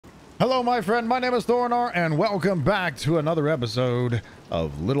Hello, my friend. My name is Thoranar, and welcome back to another episode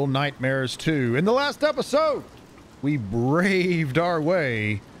of Little Nightmares 2. In the last episode, we braved our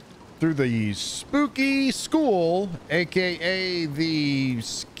way through the spooky school, aka the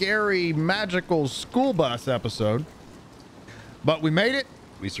scary magical school bus episode. But we made it.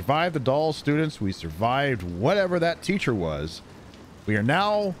 We survived the doll students. We survived whatever that teacher was. We are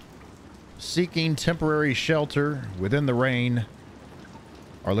now seeking temporary shelter within the rain.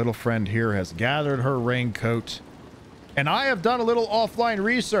 Our little friend here has gathered her raincoat, and I have done a little offline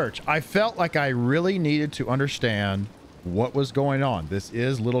research. I felt like I really needed to understand what was going on. This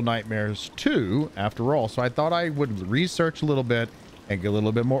is Little Nightmares 2 after all, so I thought I would research a little bit and get a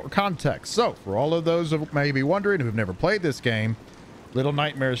little bit more context. So for all of those who may be wondering who've never played this game, Little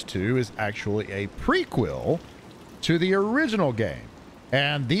Nightmares 2 is actually a prequel to the original game.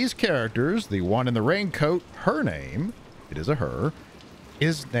 And these characters, the one in the raincoat, her name, it is a her,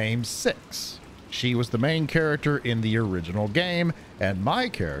 is named Six. She was the main character in the original game, and my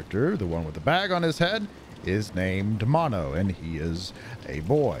character, the one with the bag on his head, is named Mono, and he is a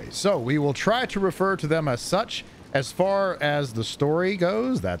boy. So we will try to refer to them as such. As far as the story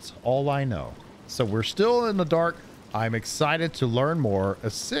goes, that's all I know. So we're still in the dark. I'm excited to learn more. A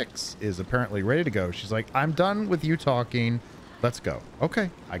Six is apparently ready to go. She's like, I'm done with you talking. Let's go.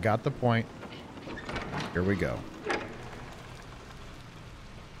 Okay, I got the point. Here we go.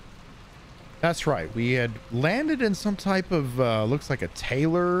 That's right. We had landed in some type of, looks like a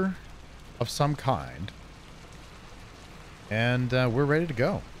tailor of some kind. And we're ready to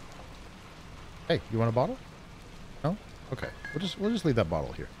go. Hey, you want a bottle? No? Okay. We'll just leave that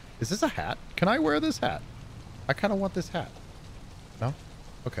bottle here. Is this a hat? Can I wear this hat? I kind of want this hat. No?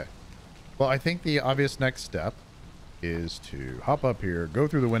 Okay. Well, I think the obvious next step is to hop up here, go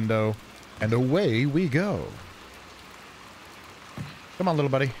through the window, and away we go. Come on,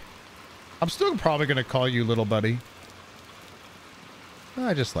 little buddy. I'm still probably going to call you little buddy.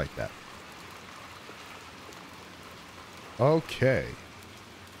 I just like that. Okay.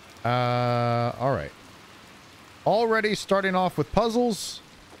 All right. Already starting off with puzzles.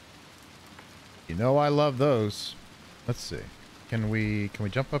 You know I love those. Let's see. Can we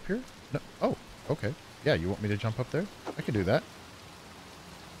jump up here? No. Oh, okay. Yeah, you want me to jump up there? I can do that.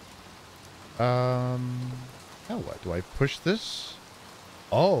 Now what? Do I push this?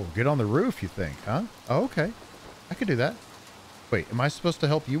 Oh, get on the roof, you think, huh? Oh, okay. I could do that. Wait, am I supposed to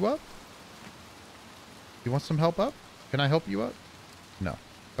help you up? You want some help up? Can I help you up? No.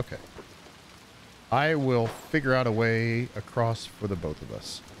 Okay. I will figure out a way across for the both of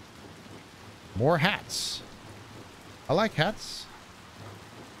us. More hats. I like hats.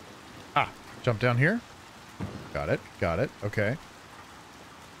 Ah, jump down here. Got it. Got it. Okay.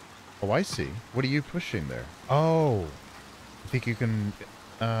 Oh, I see. What are you pushing there? Oh, I think you can...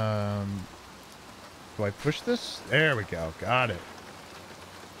 do I push this? There we go. Got it.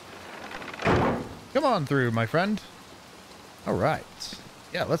 Come on through, my friend. All right.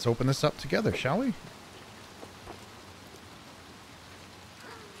 Yeah, let's open this up together, shall we?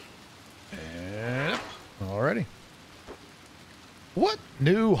 Alrighty. What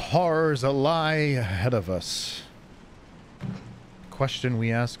new horrors lie ahead of us? Question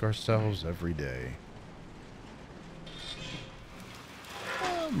we ask ourselves every day.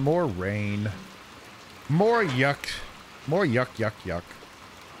 More rain. More yuck. More yuck, yuck, yuck.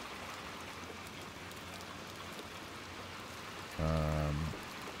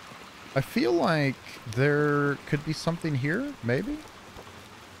 I feel like there could be something here, maybe?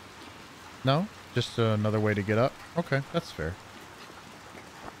 No? Just another way to get up? Okay, that's fair.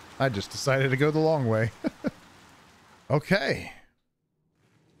 I just decided to go the long way. Okay.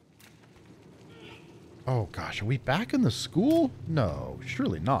 Oh gosh, are we back in the school? No,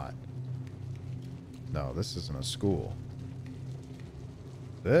 surely not. No, this isn't a school.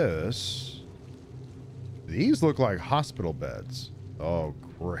 These look like hospital beds. Oh,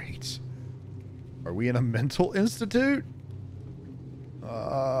 great. Are we in a mental institute?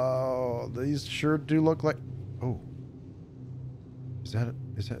 Oh, these sure do look like... Oh. Is that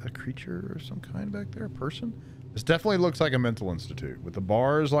a creature or some kind back there? A person? This definitely looks like a mental institute. With the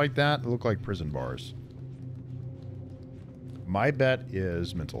bars like that, they look like prison bars. My bet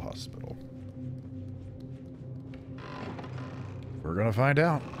is mental hospital. We're gonna find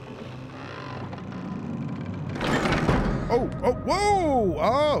out. Oh, oh, whoa!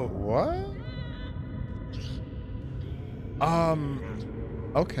 Oh, what?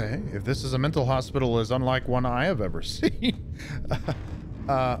 Okay. If this is a mental hospital, is unlike one I have ever seen.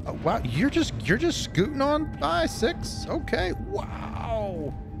 Wow, you're just scooting on by, Six? Okay,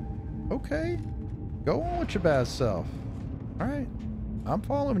 wow. Okay. Go on with your bad self. All right. I'm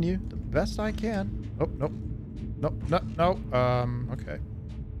following you the best I can. Oh, nope. Nope, no. Okay.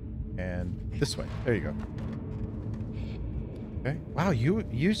 And this way. There you go. Okay. Wow,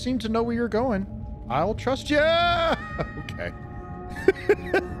 you seem to know where you're going. I'll trust you. Okay.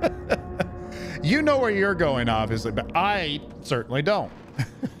 You know where you're going, obviously, but I certainly don't.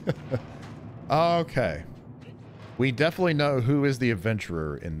 Okay. We definitely know who is the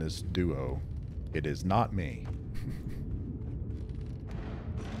adventurer in this duo. It is not me.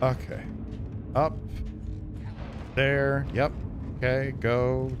 Okay. Up. There. Yep. Okay.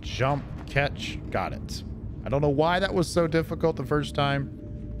 Go. Jump. Catch. Got it. I don't know why that was so difficult the first time.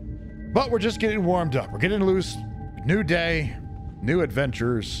 But we're just getting warmed up. We're getting loose. New day. New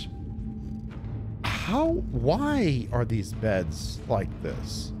adventures. Why are these beds like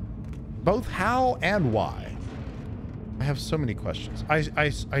this? Both how and why. I have so many questions. I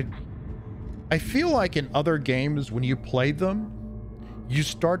feel like in other games, when you play them, you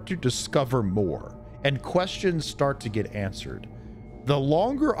start to discover more and questions start to get answered. The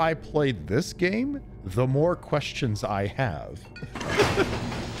longer I play this game, the more questions I have.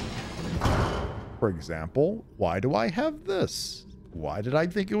 For example, why do I have this? Why did I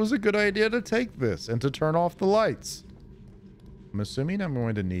think it was a good idea to take this and to turn off the lights? I'm assuming I'm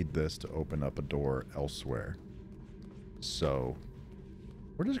going to need this to open up a door elsewhere. So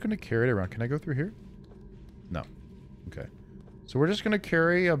we're just going to carry it around. Can I go through here? No. Okay. So we're just going to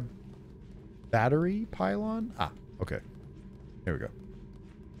carry a battery pylon. Ah, okay. Here we go.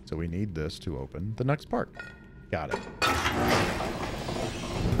 So we need this to open the next part. Got it.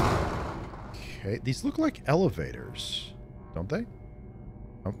 Okay. These look like elevators, don't they?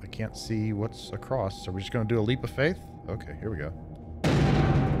 Oh, I can't see what's across. So we're just going to do a leap of faith. Okay, here we go.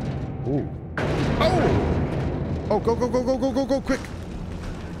 Ooh. Oh! Oh, go, go, go, go, go, go, go, quick.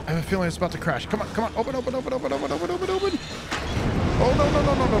 I have a feeling it's about to crash. Come on, come on. Open, open, open, open, open, open, open, open. Oh, no, no,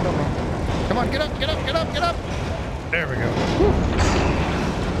 no, no, no, no, no. Come on, get up, get up, get up, get up. There we go. Whew.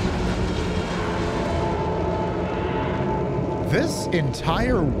 This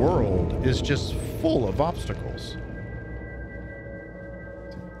entire world is just full of obstacles.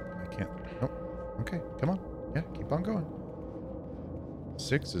 I can't. Oh, okay, come on. Yeah, keep on going.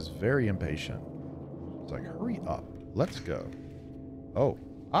 6 is very impatient. It's like, hurry up. Let's go. Oh.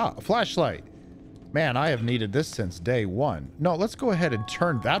 Ah, a flashlight. Man, I have needed this since day 1. No, let's go ahead and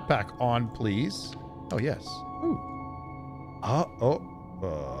turn that back on, please. Oh, yes. Ooh.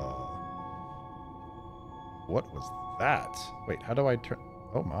 What was that? Wait, how do I turn?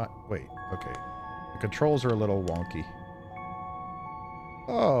 Oh, my. Wait, okay. The controls are a little wonky.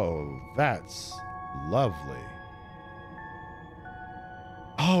 Oh, that's lovely.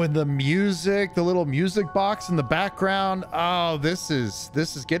 Oh, and the music, the little music box in the background. Oh, this is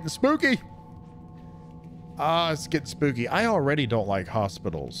getting spooky. Ah, it's getting spooky. I already don't like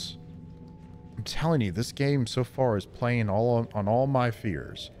hospitals. I'm telling you, this game so far is playing on all my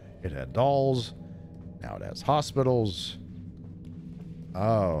fears. It had dolls. Now it has hospitals.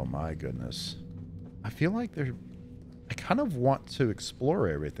 Oh my goodness. I feel like I kind of want to explore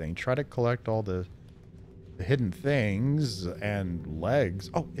everything. Try to collect all the hidden things and legs.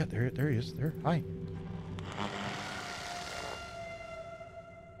 Oh, yeah, there he is. There. Hi.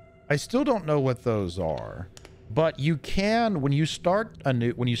 I still don't know what those are, but you can when you start a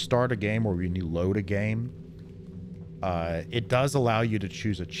game or when you load a game, it does allow you to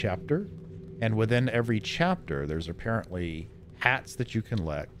choose a chapter, and within every chapter there's apparently hats that you can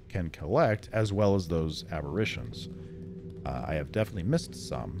collect as well as those apparitions. I have definitely missed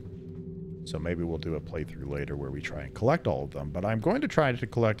some. So maybe we'll do a playthrough later where we try and collect all of them. But I'm going to try to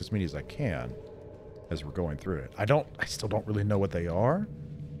collect as many as I can as we're going through it. I still don't really know what they are.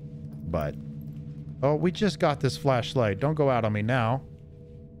 But, oh, we just got this flashlight. Don't go out on me now.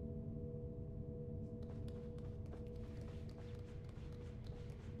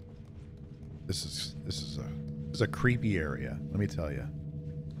 This is a creepy area, let me tell you.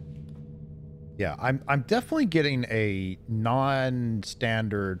 Yeah, I'm definitely getting a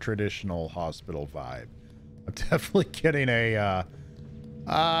non-standard traditional hospital vibe. I'm definitely getting a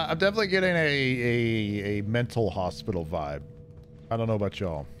mental hospital vibe. I don't know about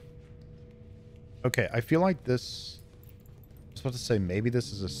y'all. Okay, I feel like this. I was supposed to say maybe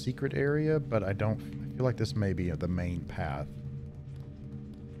this is a secret area, but I feel like this may be the main path.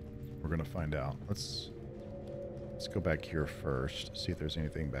 We're gonna find out. Let's go back here first. See if there's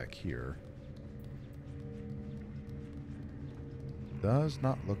anything back here. Does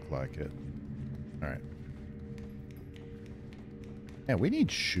not look like it. All right. Man, we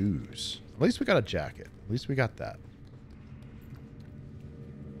need shoes. At least we got a jacket. At least we got that.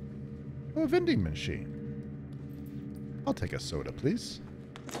 Oh, a vending machine. I'll take a soda, please.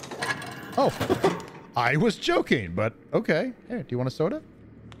 Oh, I was joking, but okay. Here, do you want a soda?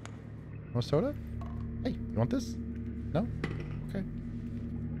 You want a soda? Hey, you want this? No? Okay.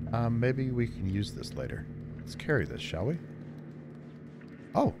 Maybe we can use this later. Let's carry this, shall we?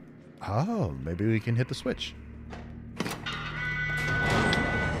 Oh. Oh, maybe we can hit the switch.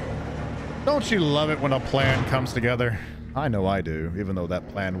 Don't you love it when a plan comes together? I know I do, even though that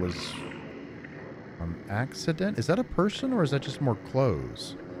plan was an accident. Is that a person or is that just more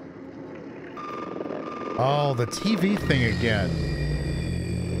clothes? Oh, the TV thing again.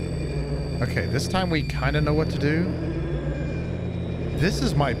 Okay, this time we kind of know what to do. This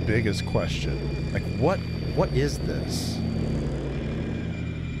is my biggest question. Like, what is this?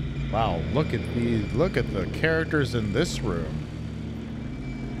 Wow, look at the characters in this room.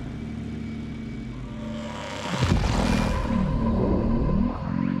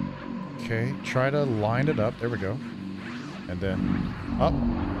 Okay, try to line it up. There we go. And then up.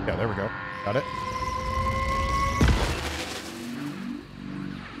 Yeah, there we go. Got it.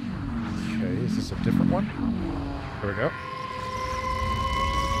 Okay, is this a different one? There we go.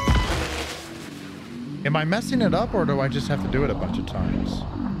 Am I messing it up or do I just have to do it a bunch of times?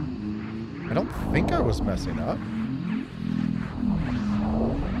 I don't think I was messing up.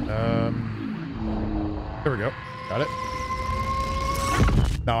 There we go. Got it.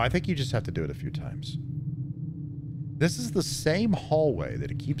 No, I think you just have to do it a few times. This is the same hallway that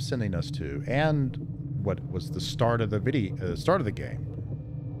it keeps sending us to, and what was the start of the video, start of the game.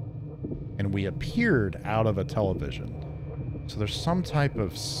 And we appeared out of a television. So there's some type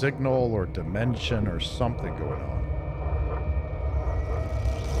of signal or dimension or something going on.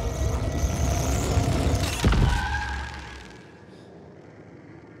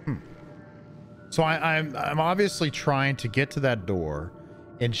 So I'm obviously trying to get to that door,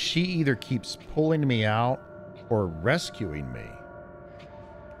 and she either keeps pulling me out or rescuing me,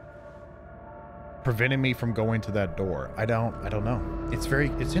 preventing me from going to that door. I don't know. It's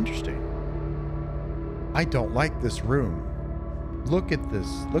interesting. I don't like this room. Look at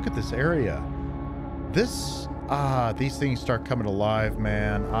this area. These things start coming alive,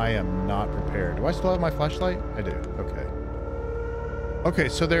 man. I am not prepared. Do I still have my flashlight? I do. Okay. Okay,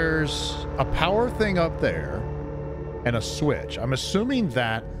 so there's a power thing up there and a switch. I'm assuming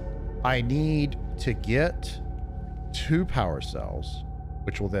that I need to get 2 power cells,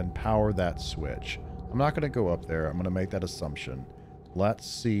 which will then power that switch. I'm not going to go up there. I'm going to make that assumption. Let's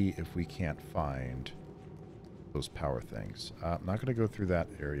see if we can't find those power things. I'm not going to go through that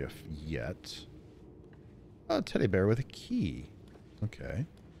area yet. A teddy bear with a key. Okay.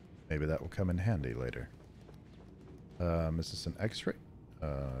 Maybe that will come in handy later. Is this an x-ray?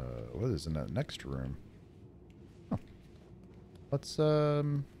 What is in that next room? Oh. Let's,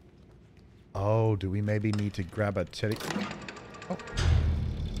 oh, do we maybe need to grab a teddy? Oh.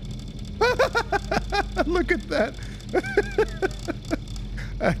 Look at that.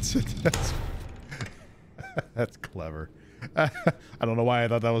 That's clever. I don't know why I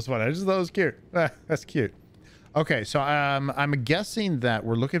thought that was funny. I just thought it was cute. That's cute. Okay, so I'm guessing that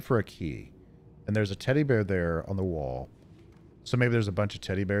we're looking for a key. And there's a teddy bear there on the wall. So maybe there's a bunch of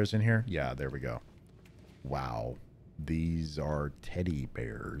teddy bears in here. Yeah, there we go. Wow. These are teddy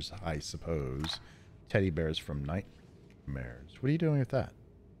bears, I suppose. Teddy bears from Nightmares. What are you doing with that?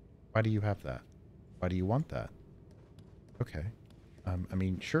 Why do you have that? Why do you want that? Okay. I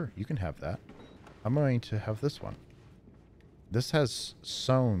mean, sure, you can have that. I'm going to have this one. This has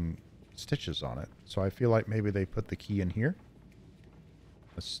sewn stitches on it. So I feel like maybe they put the key in here.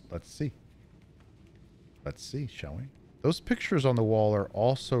 Let's see. Let's see, shall we? Those pictures on the wall are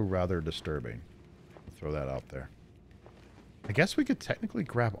also rather disturbing. I'll throw that out there. I guess we could technically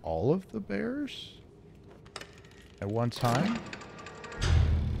grab all of the bears at one time.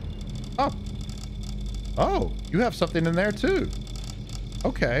 Oh. Oh, you have something in there too.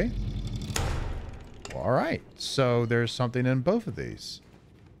 Okay. Well, all right. So there's something in both of these.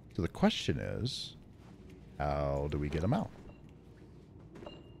 So the question is, how do we get them out?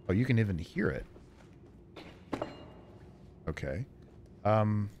 Oh, you can even hear it. Okay.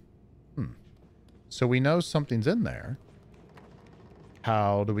 So we know something's in there.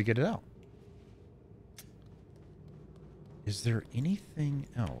 How do we get it out? Is there anything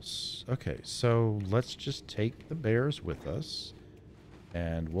else? Okay, so let's just take the bears with us.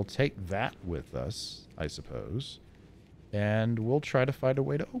 And we'll take that with us, I suppose. And we'll try to find a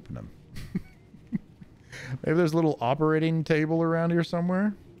way to open them. Maybe there's a little operating table around here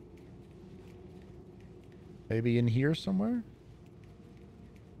somewhere. Maybe in here somewhere?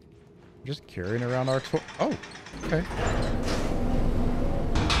 Just carrying around our... Oh, okay.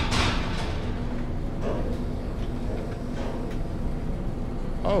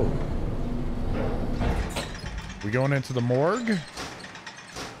 Oh. We going into the morgue?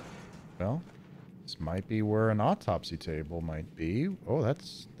 Well, this might be where an autopsy table might be. Oh,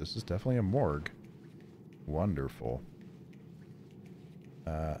 this is definitely a morgue. Wonderful.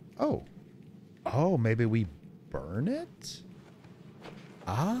 Oh. Oh, maybe we burn it?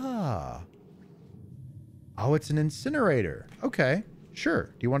 Ah. Oh, it's an incinerator. Okay,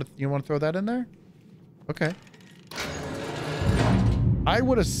 sure. Do you want to throw that in there? Okay. I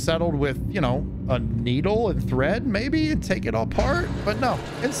would have settled with, you know, a needle and thread maybe and take it all apart, but no,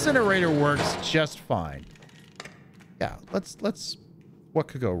 incinerator works just fine. Yeah, let's what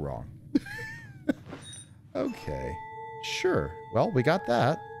could go wrong? Okay. Sure. Well, we got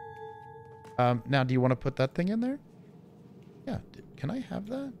that. Now do you want to put that thing in there? Yeah, can I have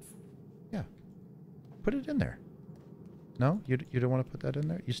that? Yeah. Put it in there. No, you don't want to put that in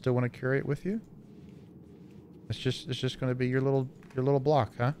there? You still want to carry it with you? It's just going to be your little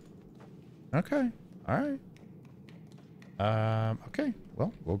block, huh? Okay. All right. Okay.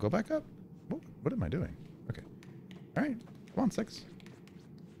 Well, we'll go back up. What am I doing? Okay. All right. Come on, 6.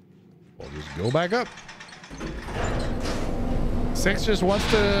 We'll just go back up. 6 just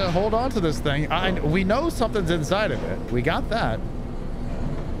wants to hold on to this thing. We know something's inside of it. We got that.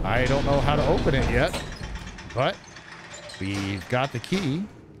 I don't know how to open it yet, but we've got the key.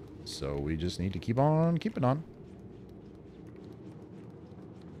 So we just need to keep on keeping on.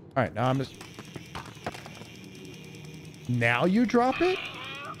 All right, now I'm just... Now you drop it?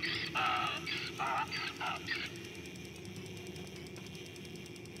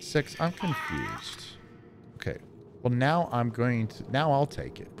 Six, I'm confused. Okay. Well, now I'm going to... Now I'll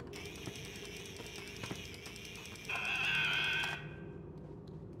take it.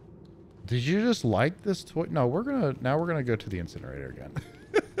 Did you just like this toy? No, now we're gonna go to the incinerator again.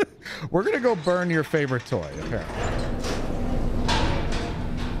 We're gonna go burn your favorite toy, apparently.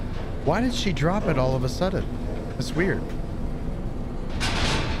 Why did she drop it all of a sudden? It's weird.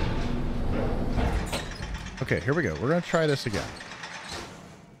 Okay, here we go. We're gonna try this again.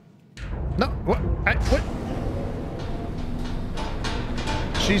 No, what? What?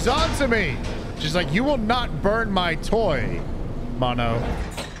 She's on to me. She's like, you will not burn my toy, Mono.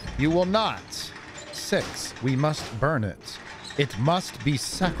 You will not. 6, we must burn it. It must be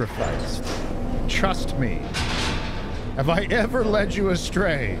sacrificed. Trust me. Have I ever led you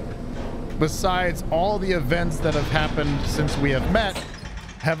astray? Besides all the events that have happened since we have met,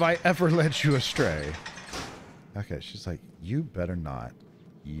 have I ever led you astray? Okay, she's like, you better not.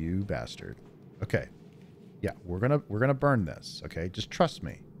 You bastard. Okay. Yeah, we're gonna burn this, okay? Just trust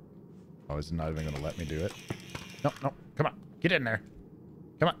me. Oh, is it not even gonna let me do it? No, no, come on. Get in there.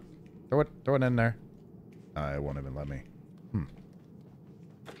 Come on. Throw it in there. It won't even let me.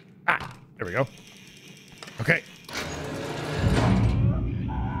 Ah, there we go. Okay.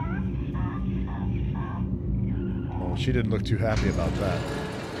 Well, she didn't look too happy about that.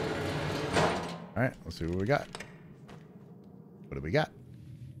 All right, let's see what we got. What do we got?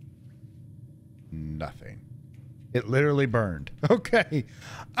 Nothing. It literally burned. Okay.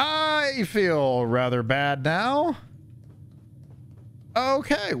 I feel rather bad now.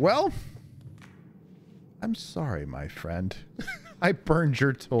 Okay, well, I'm sorry, my friend. I burned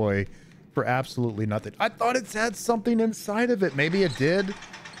your toy for absolutely nothing. I thought it had something inside of it. Maybe it did.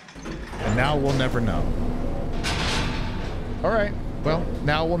 And now we'll never know. All right. Well,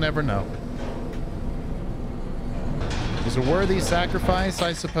 now we'll never know. It was a worthy sacrifice,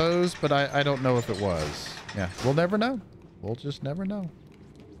 I suppose, but I don't know if it was. Yeah, we'll never know. We'll just never know.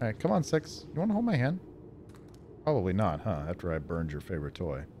 All right, come on, 6. You want to hold my hand? Probably not, huh? After I burned your favorite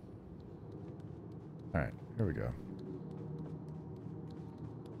toy. All right, here we go.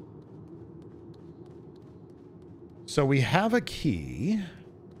 So we have a key.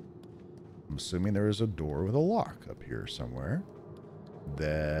 I'm assuming there is a door with a lock up here somewhere.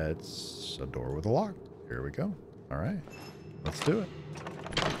 That's a door with a lock. Here we go. All right, let's do it.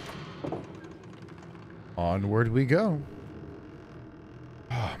 Onward we go.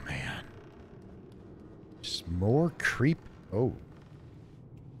 Oh, man. Just more creep. Oh.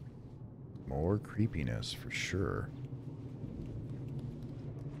 More creepiness for sure.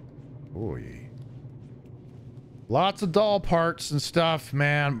 Boy. Lots of doll parts and stuff,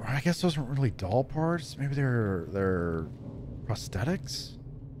 man. I guess those weren't really doll parts. Maybe they're prosthetics.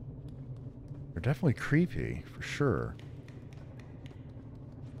 They're definitely creepy for sure.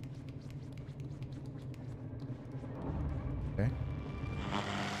 Okay.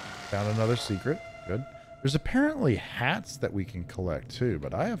 Found another secret. Good. There's apparently hats that we can collect too,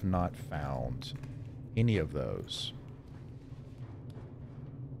 but I have not found any of those.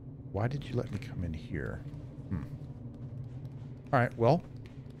 Why did you let me come in here? All right, well,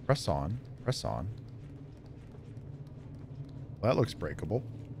 Press on. Press on. Well, that looks breakable.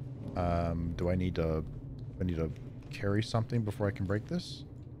 Do I need to carry something before I can break this?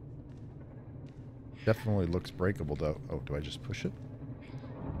 Definitely looks breakable though. Oh, do I just push it?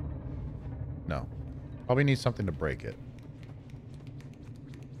 No. Probably need something to break it.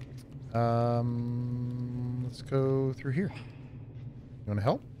 Let's go through here. You want to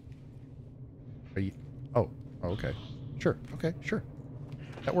help? Are you? Oh, okay. Sure. Okay, sure.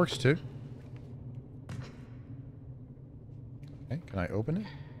 That works too. Okay, can I open it?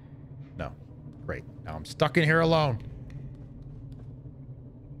 No. Great. Now I'm stuck in here alone.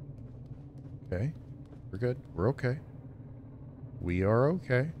 Okay. We're good. We're okay. We are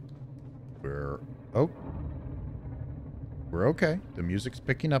okay. We're okay. The music's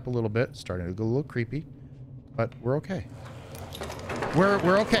picking up a little bit, starting to get a little creepy, but we're okay. We're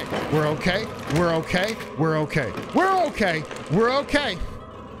okay. We're okay. We're okay. We're okay. We're okay. We're okay.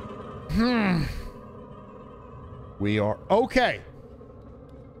 We are okay.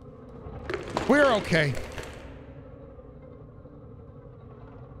 We're okay.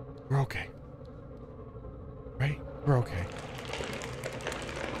 We're okay. Right? We're okay.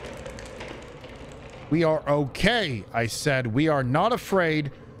 We are okay, I said. We are not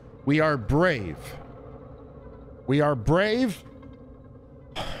afraid. We are brave. We are brave.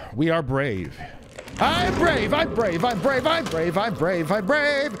 We are brave. I'm brave. I'm brave. I'm brave. I'm brave. I'm brave. I'm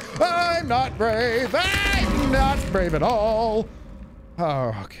brave. I'm not brave. I'm not brave at all.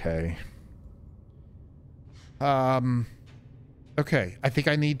 Oh, okay. Okay. I think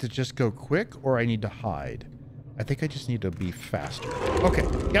I need to just go quick or I need to hide. I think I just need to be faster. Okay.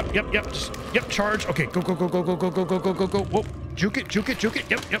 Yep. Just, yep. Charge. Okay. Go. Whoa. Juke it.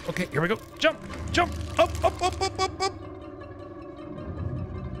 Yep. Okay. Here we go. Jump. Up.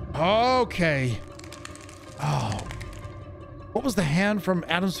 Okay. Oh. What was the hand from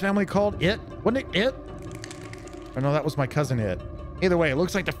Addams Family called? It? Wasn't it It? Oh, no, that was my cousin It. Either way, it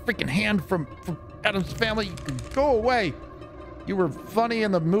looks like the freaking hand from Addams Family. Go away. You were funny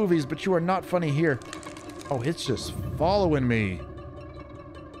in the movies, but you are not funny here. Oh, it's just following me.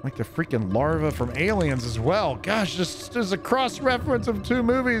 Like the freaking larva from Aliens as well. Gosh, just there's a cross-reference of two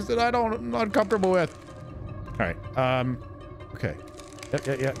movies that I'm not comfortable with. All right. Okay.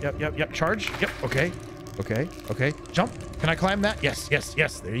 Yep. Charge. Yep. Okay. Jump. Can I climb that? Yes.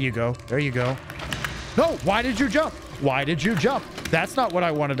 There you go. No, why did you jump? That's not what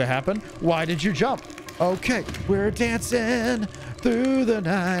I wanted to happen. Why did you jump? Okay, we're dancing through the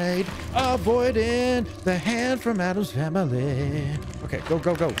night, avoiding the hand from Addams Family. Okay, go.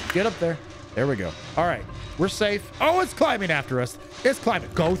 Get up there. There we go. All right, we're safe. Oh, it's climbing after us. It's climbing.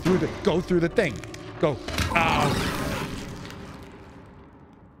 Go through the thing. Go. Ow.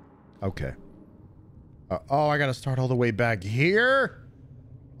 Okay. Oh, I gotta start all the way back here?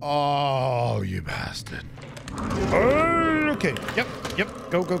 Oh, you bastard. Okay. Yep.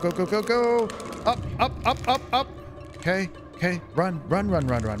 Go. Up. Okay. Run.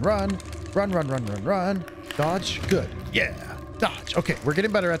 Dodge. Good. Yeah. Dodge. Okay, we're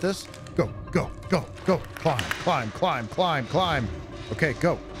getting better at this. Go. Climb. Okay,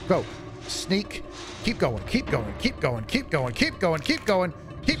 go. Sneak. Keep going.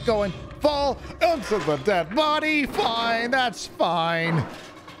 Fall into the dead body. Fine. That's fine.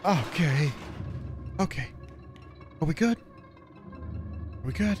 Okay. Are we good?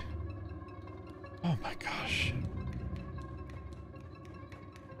 Oh my gosh.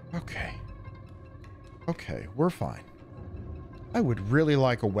 Okay, we're fine. I would really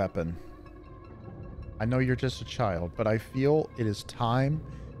like a weapon. I know you're just a child, but I feel it is time,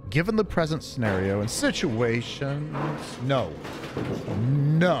 given the present scenario and situations. No.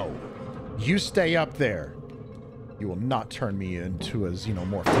 You stay up there. You will not turn me into a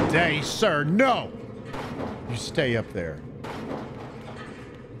xenomorph today, sir. No. You stay up there.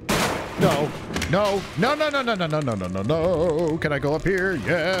 No. Can I go up here?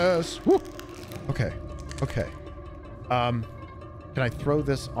 Yes. Woo. Okay. Can I throw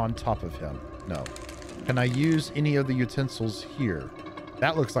this on top of him? No. Can I use any of the utensils here?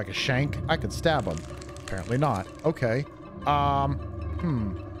 That looks like a shank. I could stab him. Apparently not. Okay.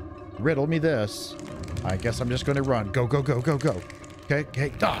 Riddle me this. I guess I'm just going to run. Go. Okay.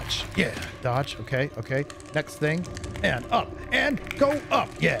 Dodge. Yeah. Dodge. Okay. Next thing. And up. And go up.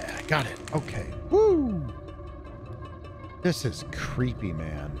 Yeah. Got it. Okay. Woo. This is creepy,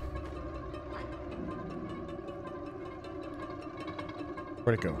 man.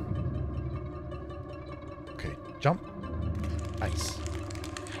 Where'd it go? Okay. Jump. Nice.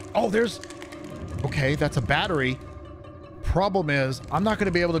 Oh, there's... Okay, that's a battery. Problem is, I'm not going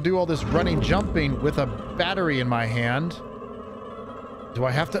to be able to do all this running, jumping with a battery in my hand. Do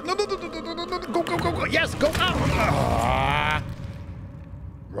I have to? No, no, no, no, no, no, no, no. Go, go, go, go. Yes, go. Ah.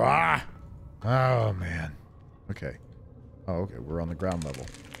 Ah. Oh, man. Okay. Oh, okay. We're on the ground level.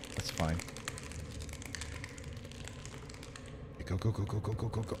 That's fine. Go, go, go, go, go, go,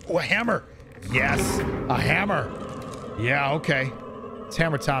 go, go. Oh, a hammer. Yes, a hammer. Yeah, okay. It's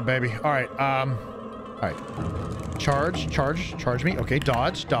hammer time, baby. All right. All right. Charge me. Okay,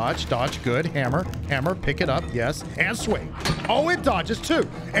 dodge. Good. Hammer. Pick it up. Yes. And swing. Oh, it dodges too.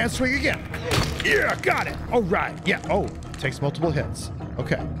 And swing again. Yeah, got it. All right. Yeah. Oh, takes multiple hits.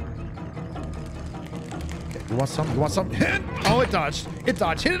 Okay. You want some? Hit! Oh, it dodged.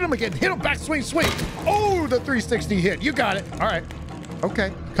 Hit him again. Hit him back. Swing. Oh, the 360 hit. You got it. All right.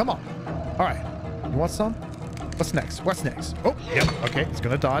 Okay. Come on. All right. You want some? What's next? Oh, yep. Okay. It's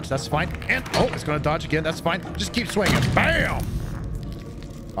going to dodge. That's fine. And, oh, it's going to dodge again. That's fine. Just keep swinging. Bam!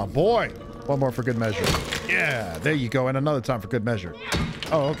 Oh, boy. One more for good measure. Yeah. There you go. And another time for good measure.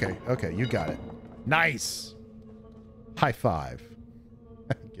 Oh, okay. Okay. You got it. Nice. High five.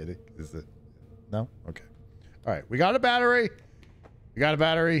 Get it? Is it? No? Okay. All right, we got a battery.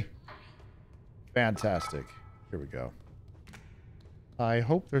 Fantastic. Here we go. I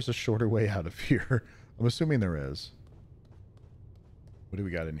hope there's a shorter way out of here. I'm assuming there is. What do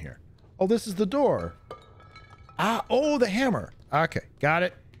we got in here? Oh, this is the door. Ah, oh, the hammer. Okay, got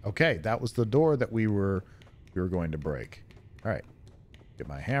it. Okay, that was the door that we were going to break. All right, get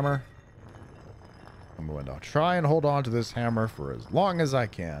my hammer. I'm going to try and hold on to this hammer for as long as I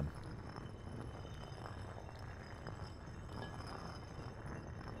can.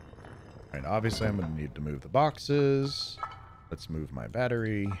 And obviously I'm going to need to move the boxes. Let's move my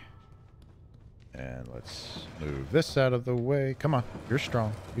battery. And let's move this out of the way. Come on. You're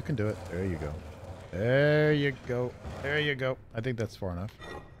strong. You can do it. There you go. There you go. There you go. I think that's far enough.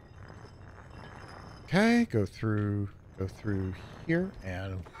 Okay. Go through here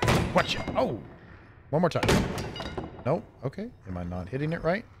and watch it. Oh, one more time. Nope. Okay. Am I not hitting it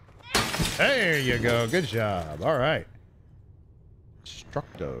right? There you go. Good job. All right.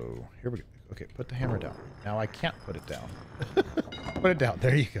 Structo. Here we go. Okay, put the hammer down. Now I can't put it down. Put it down.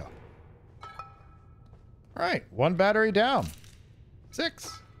 There you go. All right, one battery down.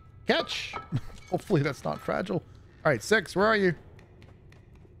 6. Catch. Hopefully that's not fragile. All right, 6, where are you?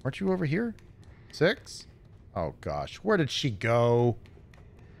 Aren't you over here? 6? Oh, gosh. Where did she go?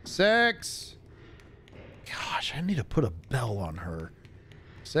 6. Gosh, I need to put a bell on her.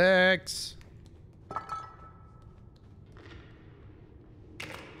 6.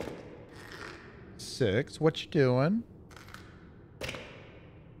 6. What you doing?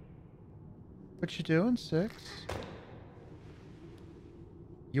 What you doing, 6?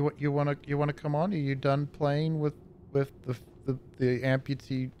 You wanna come on? Are you done playing with the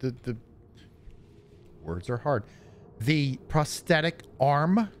amputee? The words are hard. The prosthetic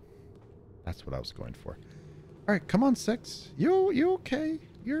arm. That's what I was going for. All right, come on, 6. You okay?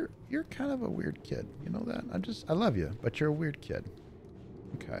 You're kind of a weird kid. You know that? I love you, but you're a weird kid.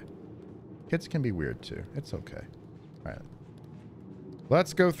 Okay. Kids can be weird too. It's okay. All right.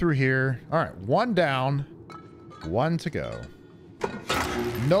 Let's go through here. All right, 1 down, 1 to go.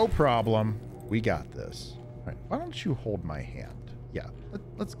 No problem. We got this. All right, why don't you hold my hand? Yeah,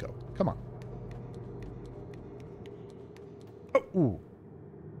 let's go. Come on. Oh, ooh.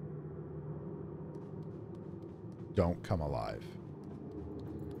 Don't come alive.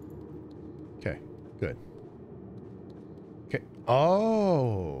 Okay, good. Okay.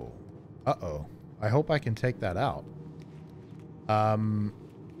 Oh. Uh-oh. I hope I can take that out.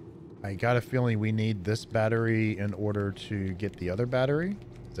 I got a feeling we need this battery in order to get the other battery.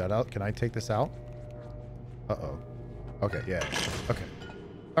 Is that out? Can I take this out? Uh-oh. Okay, yeah. Okay.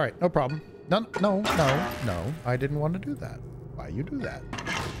 All right, no problem. No. I didn't want to do that. Why you do that?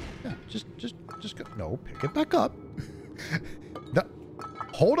 Yeah, just go. No, pick it back up. No,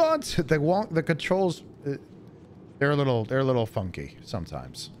 hold on to the controls. They're a little funky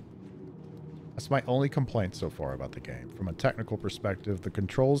sometimes. That's my only complaint so far about the game. From a technical perspective, the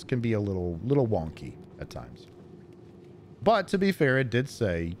controls can be a little wonky at times. But to be fair, it did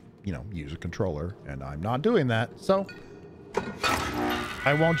say, you know, use a controller, and I'm not doing that, so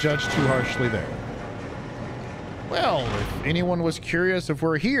I won't judge too harshly there. Well, if anyone was curious if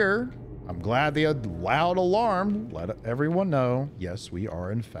we're here, I'm glad the loud alarm let everyone know. Yes, we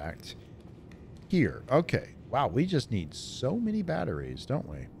are in fact here. Okay. Wow, we just need so many batteries, don't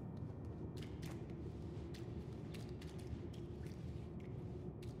we?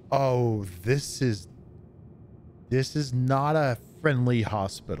 Oh, this is not a friendly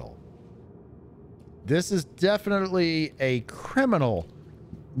hospital. This is definitely a criminal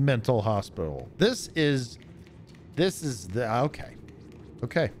mental hospital. This is the okay.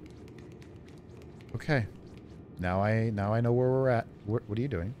 Okay. Okay. Now I know where we're at. What are you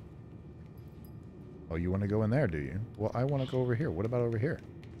doing? Oh, you want to go in there, do you? Well, I want to go over here. What about over here?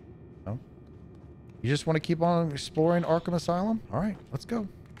 No? You just want to keep on exploring Arkham Asylum? All right, let's go.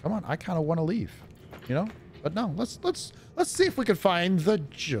 Come on. I kind of want to leave, you know? But no, let's see if we can find the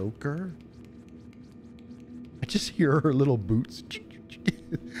Joker. I just hear her little boots.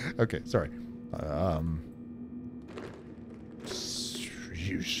 Okay, sorry.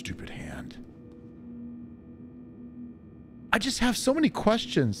 You stupid hand. I just have so many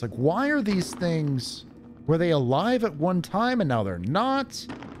questions. Like, why are these things... Were they alive at one time and now they're not?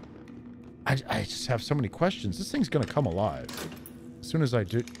 I just have so many questions. This thing's gonna come alive. As soon as I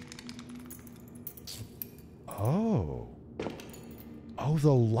do... Oh. Oh,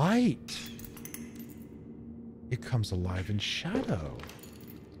 the light. It comes alive in shadow.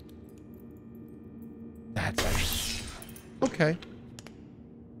 That's actually... Okay.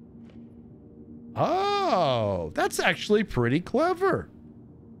 Oh, that's actually pretty clever.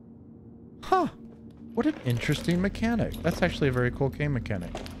 Huh. What an interesting mechanic. That's actually a very cool game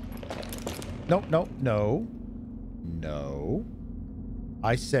mechanic. No, no, no. No.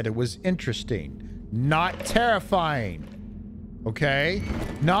 I said it was interesting. Not terrifying. Okay?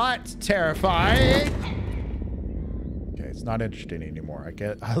 Not terrifying. Okay, it's not interesting anymore.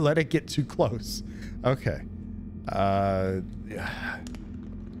 I let it get too close. Okay.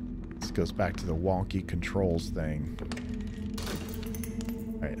 This goes back to the wonky controls thing.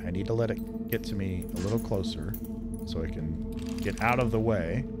 All right, I need to let it get to me a little closer so I can get out of the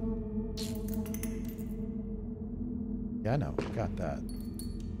way. Yeah, I know. Got that.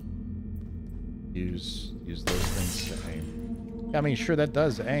 Use those things to aim. Yeah, I mean, sure, that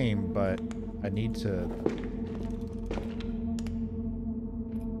does aim, but I need to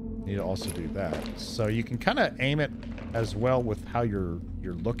also do that. So you can kind of aim it as well with how you're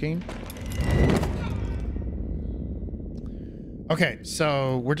looking. Okay,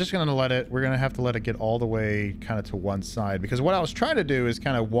 so we're just gonna we're gonna have to let it get all the way kind of to one side, because what I was trying to do is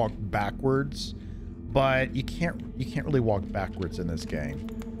kind of walk backwards, but you can't really walk backwards in this game.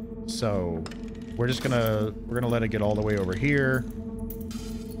 So we're gonna let it get all the way over here,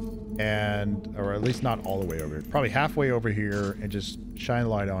 and or at least not all the way over here, probably halfway over here, and just shine a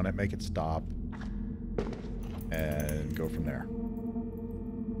light on it, make it stop, and go from there.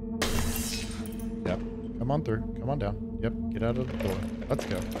 Yep, come on through, come on down. Yep, get out of the door. Let's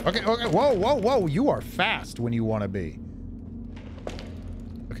go. Okay, okay, whoa, whoa, whoa, you are fast when you want to be.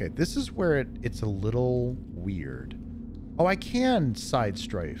 Okay, this is where it's a little weird. Oh, I can side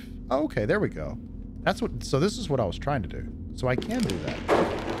strafe. Oh, okay, there we go. So this is what I was trying to do. So I can do that.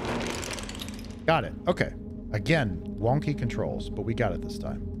 Got it. Okay. Again, wonky controls, but we got it this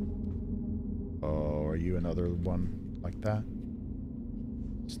time. Oh, are you another one like that?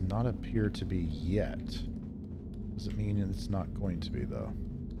 Does not appear to be yet. Doesn't mean it's not going to be, though.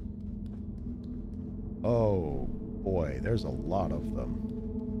 Oh, boy, there's a lot of them.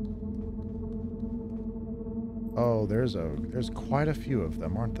 Oh, there's quite a few of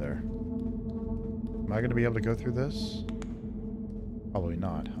them, aren't there? Am I going to be able to go through this? Probably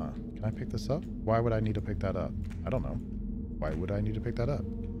not, huh? Can I pick this up? Why would I need to pick that up? I don't know. Why would I need to pick that up?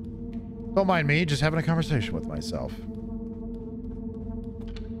 Don't mind me, just having a conversation with myself.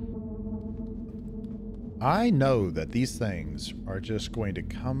 I know that these things are just going to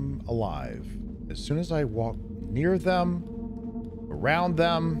come alive as soon as I walk near them, around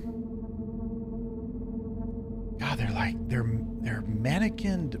them. God, they're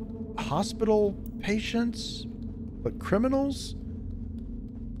mannequined hospital patients, but criminals?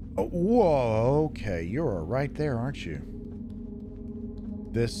 Oh, whoa, okay, you're right there, aren't you?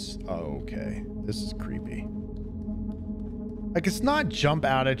 Okay, this is creepy. Like, it's not jump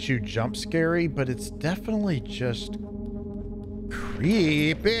out at you, jump scary, but it's definitely just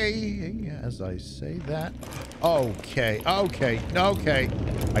creepy, as I say that. Okay, okay, okay.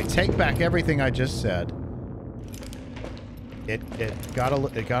 I take back everything I just said. It got a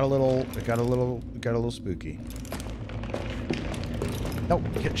little spooky. No,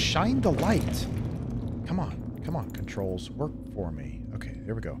 shine the light. Come on, controls, work for me. Okay,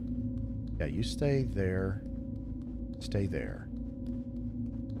 there we go. Yeah, you stay there. Stay there.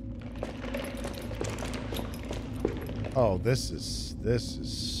 Oh, this is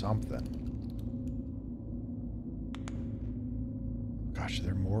something. Gosh, are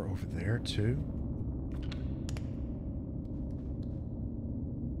there more over there too?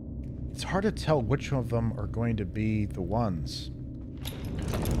 It's hard to tell which of them are going to be the ones.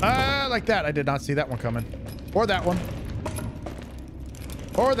 Like that. I did not see that one coming. Or that one.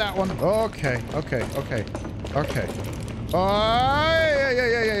 Or that one. Okay, okay, okay, okay.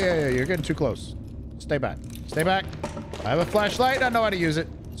 yeah. You're getting too close. Stay back. Stay back. I have a flashlight. I know how to use it.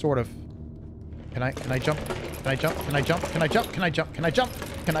 Sort of. Can I jump? Can I jump? Can I jump? Can I jump? Can I jump? Can I jump?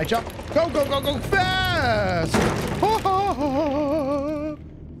 Can I jump? Go, go, go, go fast!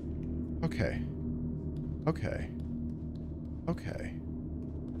 Okay. Okay. Okay.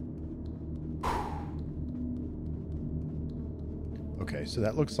 Okay, so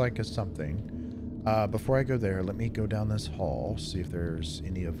that looks like a something. Before I go there, let me go down this hall, see if there's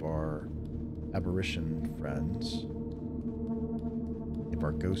any of our apparition friends. Any of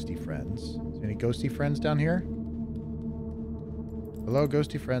our ghosty friends. Is there any ghosty friends down here? Hello,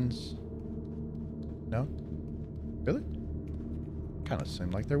 ghosty friends. No? Really? Kind of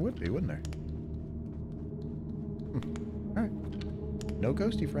seemed like there would be, wouldn't there? Alright. No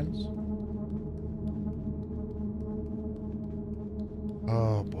ghosty friends.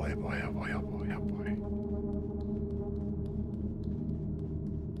 Oh boy, boy, oh boy, oh boy, oh boy.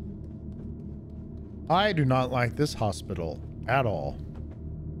 I do not like this hospital at all.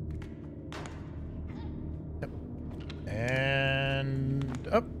 Yep. And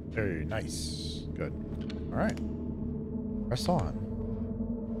up. Very nice. Good. All right. Press on.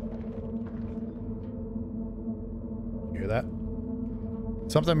 You hear that?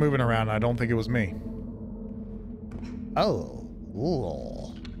 Something moving around. I don't think it was me. Oh.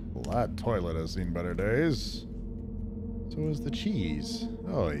 Ooh. Well, that toilet has seen better days. So has the cheese.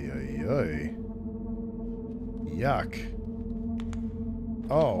 Oy, oy, oy. Yuck.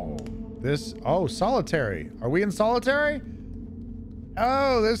 Oh. This... Oh, solitary. Are we in solitary?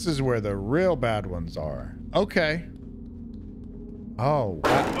 Oh, this is where the real bad ones are. Okay. Oh.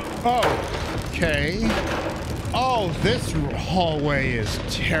 Oh. Okay. Oh, this hallway is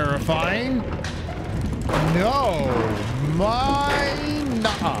terrifying. No. Mine.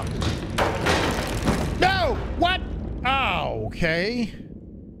 Nuh-uh. No. What? Oh, okay.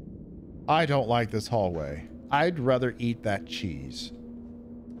 I don't like this hallway. I'd rather eat that cheese.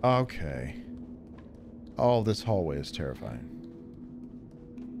 Okay. Oh, this hallway is terrifying.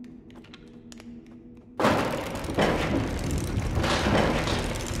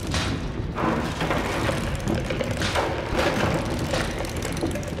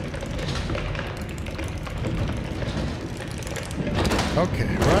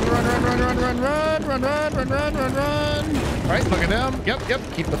 Okay, run. Right, look at them. Yep.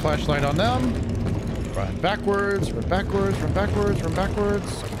 Keep the flashlight on them. Run backwards. Keep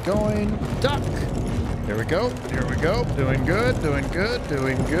going. Duck. There we go. Doing good.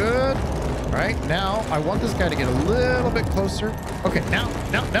 All right, now I want this guy to get a little bit closer. Okay, now,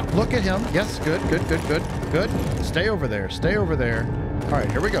 look at him. Yes, good. Stay over there. All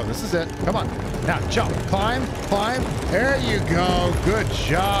right, here we go. This is it. Come on. Now, jump, climb. There you go. Good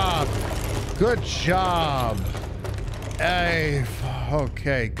job. Hey,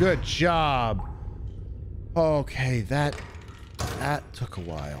 okay, good job. Okay, that took a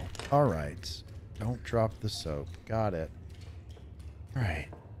while. All right. Don't drop the soap. Got it. All right.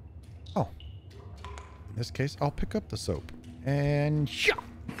 Oh. In this case, I'll pick up the soap. And yeah.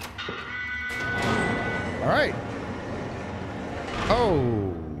 All right.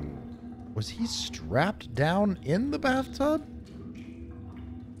 Oh. Was he strapped down in the bathtub?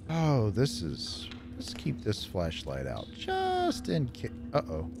 Oh, let's keep this flashlight out just in case.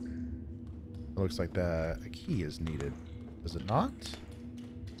 Uh-oh. It looks like a key is needed. Does it not?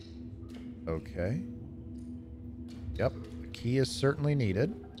 Okay. Yep, a key is certainly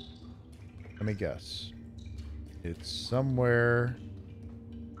needed. Let me guess. It's somewhere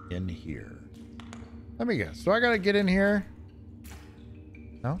in here. Let me guess. Do I gotta get in here?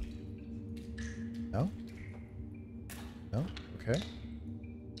 No? No? Okay.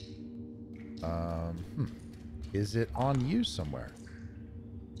 Is it on you somewhere?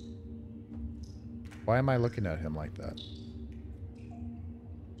 Why am I looking at him like that?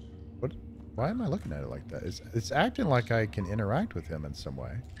 What? Why am I looking at it like that? It's acting like I can interact with him in some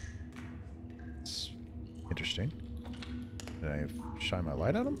way. It's interesting. Did I shine my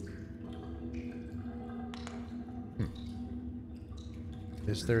light at him?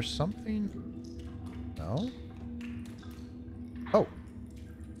 Is there something? No? Oh.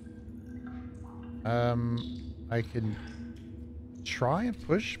 I can try and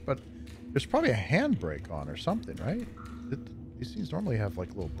push, but there's probably a handbrake on or something, right? These things normally have like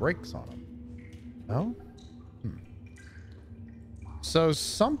little brakes on them. No? So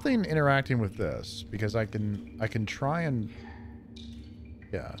something interacting with this, because I can try and...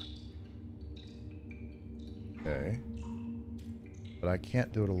 Yeah. Okay. But I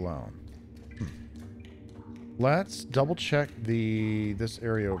can't do it alone. Let's double check this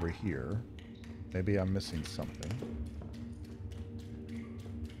area over here. Maybe I'm missing something.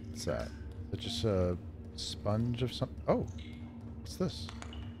 What's that? Is it just a sponge of something? Oh, what's this?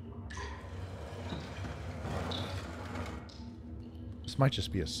 This might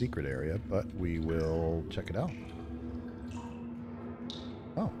just be a secret area, but we will check it out.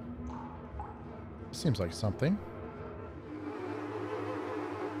 Oh. Seems like something.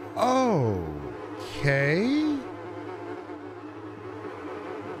 Okay.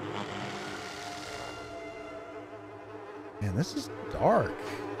 Man, this is dark.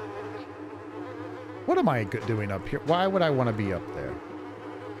 What am I doing up here? Why would I want to be up there?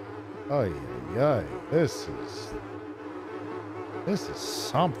 Oh, yeah. This is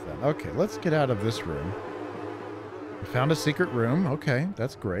something. Okay, let's get out of this room. We found a secret room. Okay,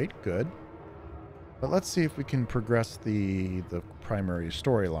 that's great. Good. But let's see if we can progress the primary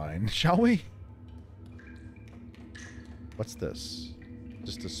storyline, shall we? What's this?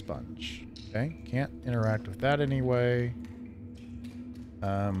 Just a sponge. Okay, can't interact with that anyway.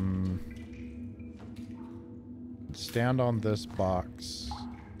 Stand on this box.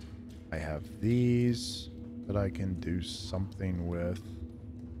 I have these that I can do something with.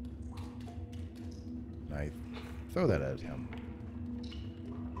 And I throw that at him.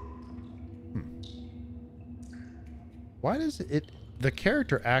 Why does it... The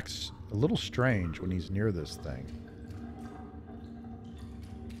character acts a little strange when he's near this thing.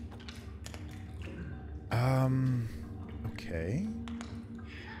 Okay.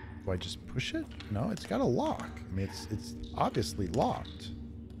 Do I just push it? No, it's got a lock. I mean, it's obviously locked.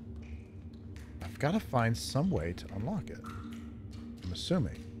 I've got to find some way to unlock it. I'm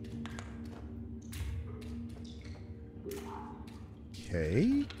assuming.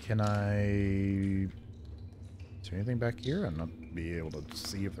 Okay. Can I... Is there anything back here? I'm not be able to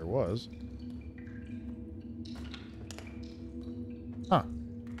see if there was. Huh.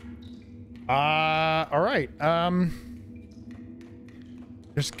 All right.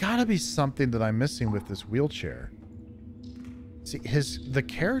 There's got to be something that I'm missing with this wheelchair. See, the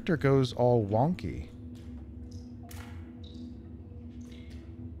character goes all wonky.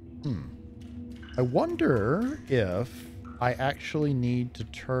 I wonder if I actually need to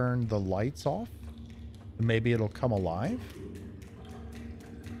turn the lights off. Maybe it'll come alive.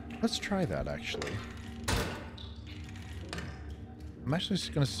 Let's try that, actually. I'm actually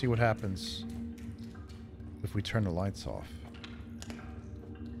just going to see what happens if we turn the lights off.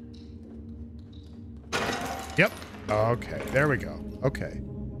 Yep. Okay, there we go. Okay.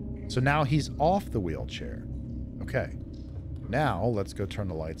 So now he's off the wheelchair. Okay. Now, let's go turn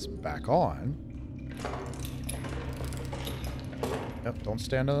the lights back on. Yep, don't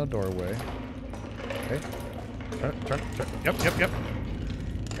stand in the doorway. Okay. Turn. Yep.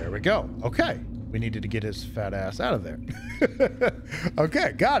 There we go. Okay. We needed to get his fat ass out of there.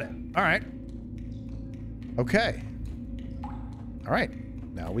 Okay, got it. All right. Okay. All right.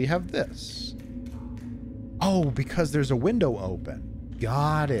 Now we have this. Oh, because there's a window open.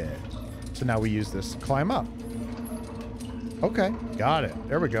 Got it. So now we use this to climb up. Okay, got it.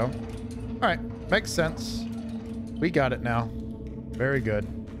 There we go. All right, makes sense. We got it now. Very good.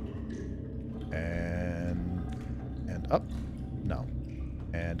 And up. No.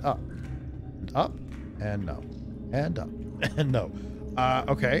 And up. And up. And no. And up. And no.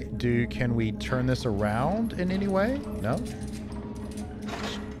 Okay. Can we turn this around in any way? No.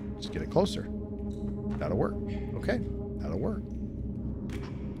 Just get it closer. That'll work. Okay. That'll work.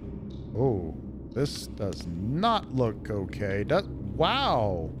 Oh, this does not look okay.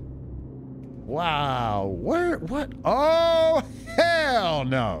 Wow. Wow. What? Oh, hell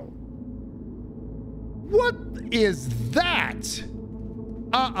no. What is that?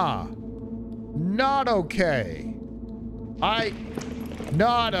 Not okay.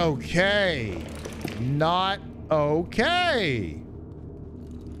 Not okay. Not okay.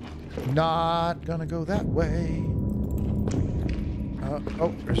 Not gonna go that way.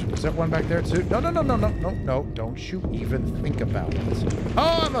 Oh, is that one back there too? No. Don't you even think about it.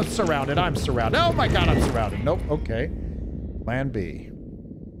 Oh, I'm surrounded. Oh my God, I'm surrounded. Nope. Okay. Plan B.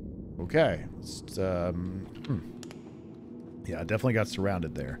 Okay. Yeah, I definitely got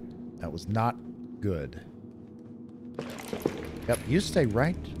surrounded there. That was not good. Yep, you stay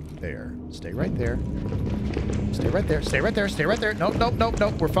right there. Stay right there. Stay right there. Stay right there. Stay right there. Nope.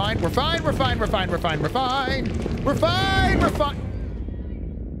 We're fine. We're fine.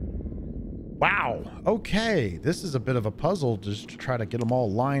 Wow. Okay. This is a bit of a puzzle just to try to get them all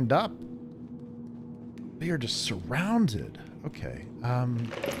lined up. We are just surrounded. Okay.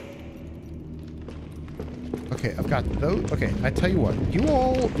 Okay, I've got those. Okay, I tell you what. You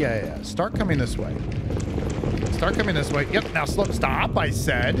all... Yeah. Start coming this way. Start coming this way. Yep, now stop, I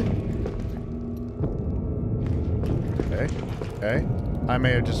said. Okay.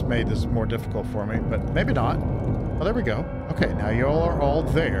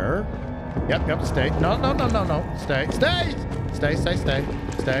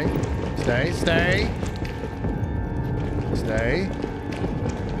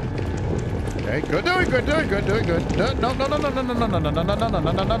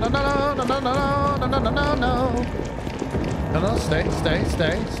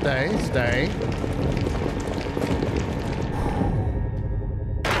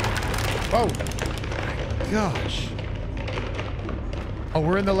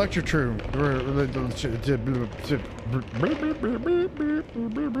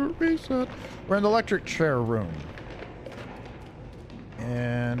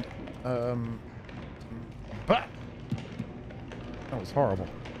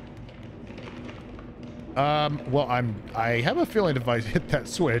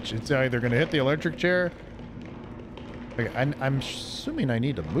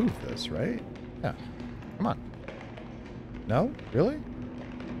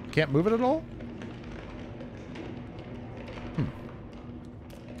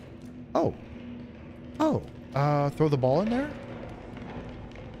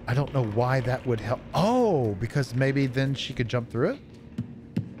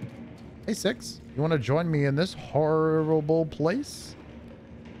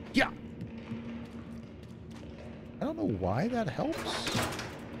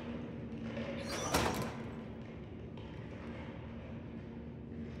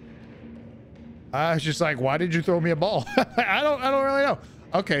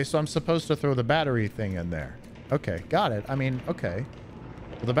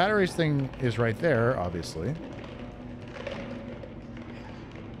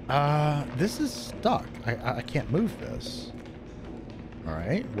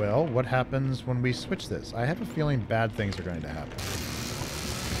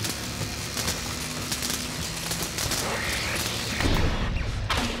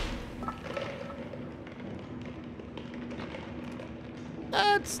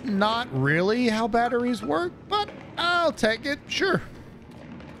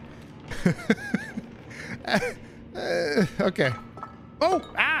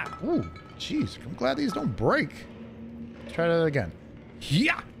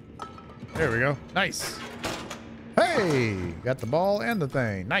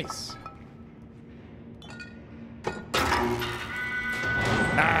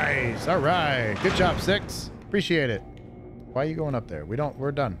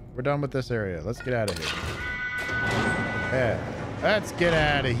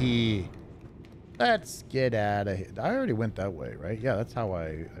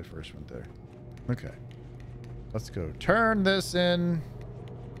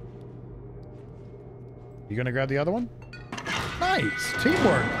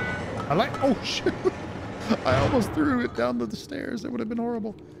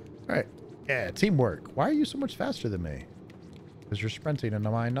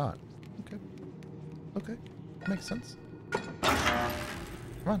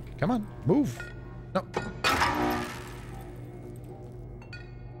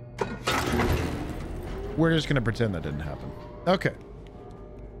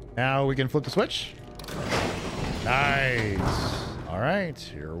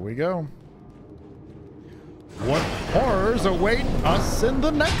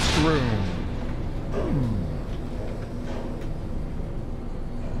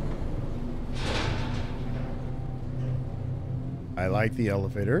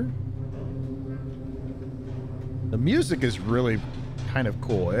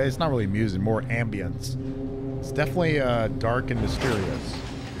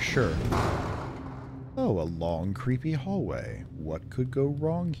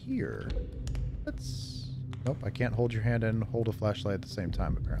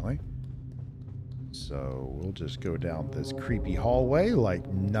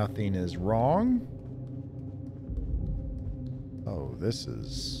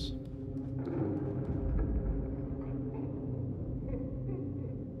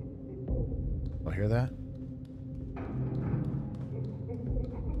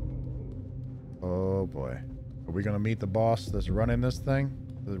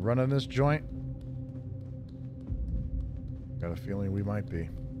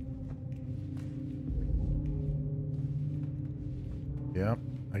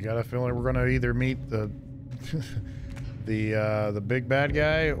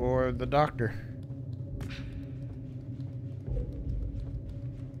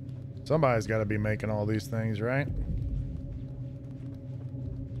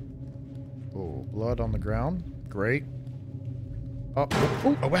 Oh,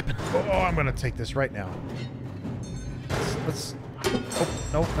 ooh, a weapon. Oh, I'm gonna take this right now. Let's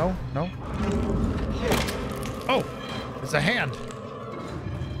oh, no. Oh, it's a hand.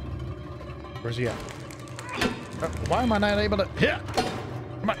 Where's he at? Why am I not able to hit?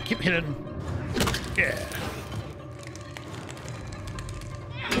 Come on, keep hitting. Yeah.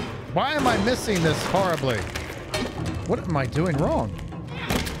 Why am I missing this horribly? What am I doing wrong?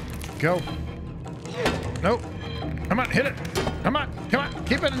 Go. Nope. Come on, hit it. Come on.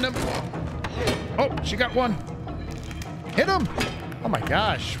 Keep it in them. Oh, she got one. Hit him. Oh my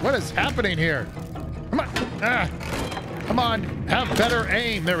gosh. What is happening here? Come on. Come on. Have better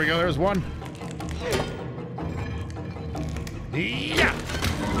aim. There we go. There's one. Yeah.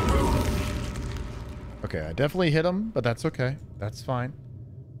 Okay, I definitely hit him, but that's okay. That's fine.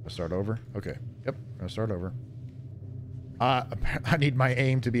 I'll start over. Okay. Yep. I'll start over. I need my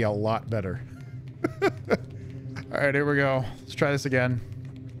aim to be a lot better. All right, here we go. Let's try this again.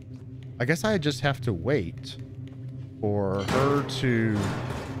 I guess I just have to wait for her to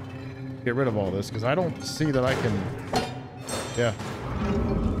get rid of all this because I don't see that I can. Yeah.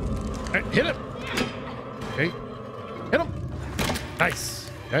 Hey, hit him. Okay. Hit him. Nice.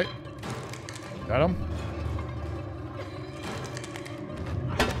 Okay. Got him.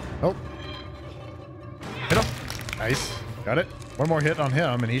 Oh. Hit him. Nice. Got it. One more hit on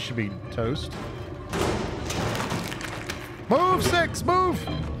him and he should be toast. Move, 6. Move.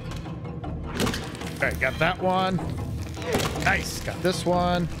 Okay, got that one. Nice. Got this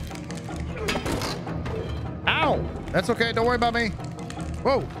one. Ow. That's okay. Don't worry about me.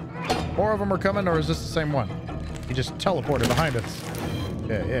 Whoa. 4 of them are coming, or is this the same one? He just teleported behind us.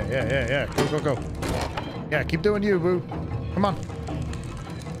 Yeah. Go. Yeah, keep doing you, boo. Come on.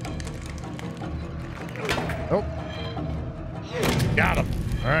 Oh. Got him.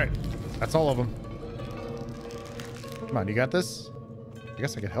 All right. That's all of them. Come on, you got this? I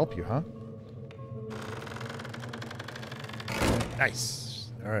guess I could help you, huh?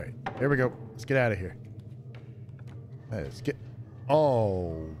 Nice. All right. There we go. Let's get out of here. Let's get...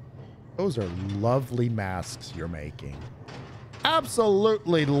 Oh. Those are lovely masks you're making.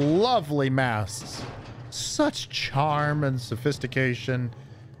 Absolutely lovely masks. Such charm and sophistication.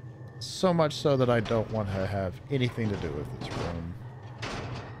 So much so that I don't want to have anything to do with this room.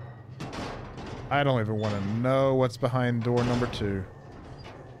 I don't even want to know what's behind door number 2.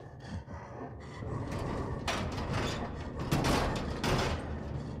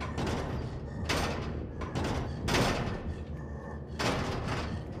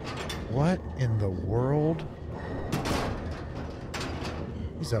 What in the world?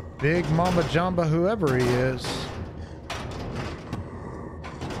 He's a big mama jamba, whoever he is.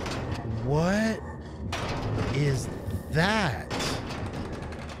 What is that?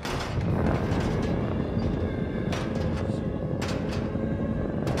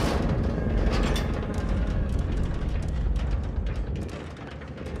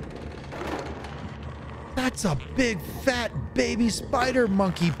 That's a big fat baby spider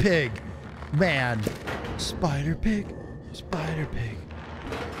monkey pig. Man. Spider pig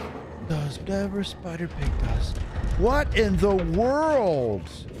does whatever spider pig does. What in the world?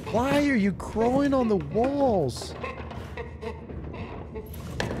 Why are you crawling on the walls?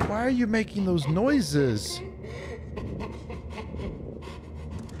 Why are you making those noises?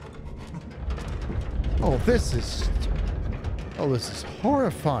 Oh, this is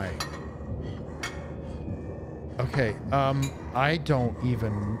horrifying. Okay, I don't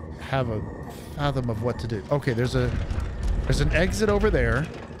even have a fathom of what to do. Okay, there's an exit over there.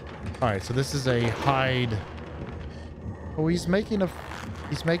 All right, so this is a hide. Oh, he's making a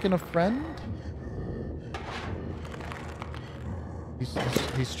friend?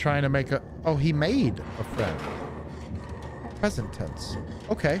 He's trying to make a... Oh, he made a friend. Present tense.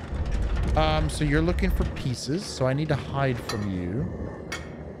 Okay. So you're looking for pieces, so I need to hide from you.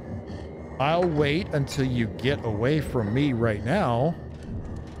 I'll wait until you get away from me right now.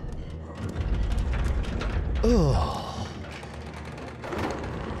 Ugh.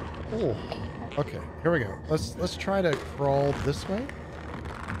 Oh. Okay, here we go. Let's try to crawl this way.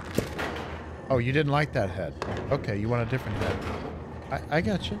 Oh, you didn't like that head. Okay, you want a different head. I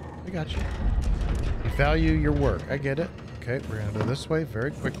got you. You value your work. I get it. Okay, we're gonna go this way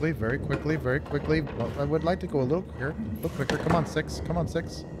very quickly. Well, I would like to go a little quicker. Come on, 6.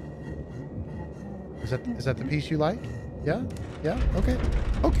 Is that the piece you like? Yeah? Okay.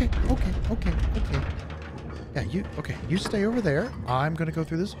 Yeah, you stay over there. I'm gonna go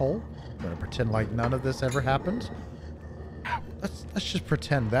through this hole. I'm gonna pretend like none of this ever happened. Let's just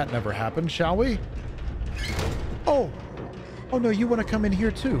pretend that never happened, shall we? Oh no, you want to come in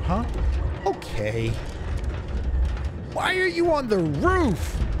here too, huh? Okay. Why are you on the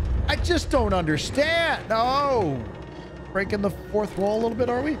roof? I just don't understand. No. Breaking the fourth wall a little bit,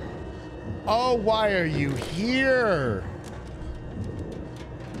 are we? Oh, why are you here?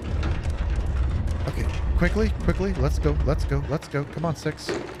 Okay, quickly. Let's go. Come on,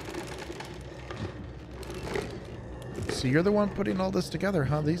 6. So you're the one putting all this together,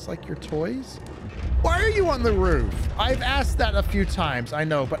 huh? These like your toys? Why are you on the roof? I've asked that a few times, I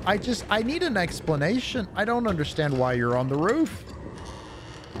know, but I need an explanation. I don't understand why you're on the roof.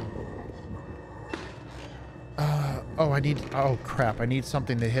 Oh crap, I need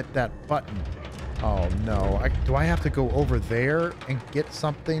something to hit that button. Oh no, do I have to go over there and get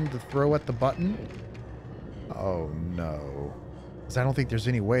something to throw at the button? Oh no. Because I don't think there's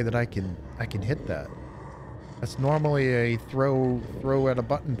any way that I can hit that. That's normally a throw at a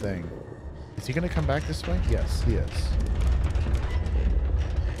button thing. Is he going to come back this way? Yes, he is.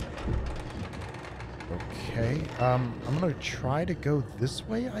 Okay. I'm going to try to go this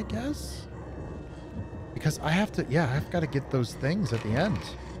way, I guess. Because I have to, yeah, I've got to get those things at the end.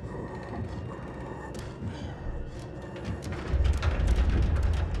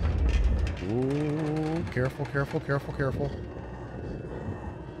 Ooh, careful. Careful.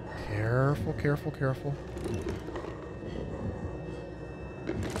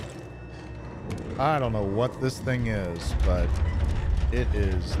 I don't know what this thing is, but it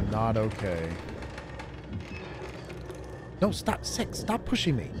is not okay. No, stop, 6. Stop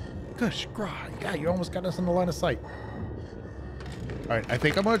pushing me. Gosh, yeah, you almost got us in the line of sight. All right, I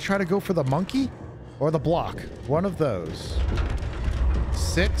think I'm going to try to go for the monkey or the block. One of those.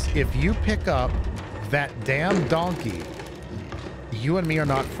 6, if you pick up that damn donkey, you and me are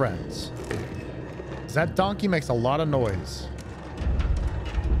not friends. 'Cause that donkey makes a lot of noise.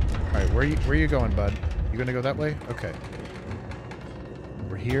 All right, where are you going, bud? You going to go that way? Okay.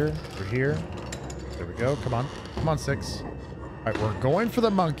 We're here. There we go. Come on, 6. All right, we're going for the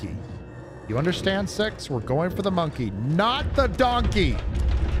monkey. You understand, 6? We're going for the monkey, not the donkey.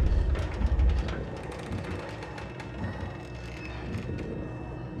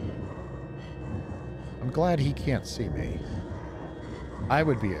 I'm glad he can't see me. I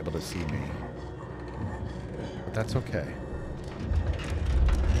would be able to see me. But that's okay.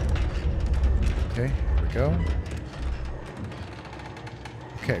 Okay, here we go.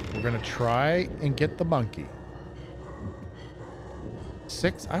 Okay, we're going to try and get the monkey.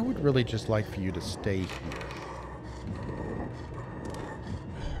 6, I would really just like for you to stay here.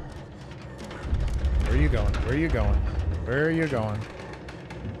 Where are you going? Where are you going?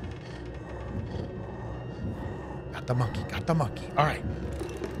 Got the monkey. All right.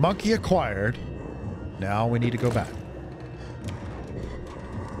 Monkey acquired. Now we need to go back.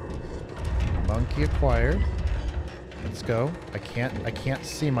 Monkey acquired. Let's go. I can't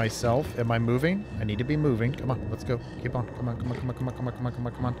see myself. Am I moving? I need to be moving. Come on, let's go. Keep on. Come on.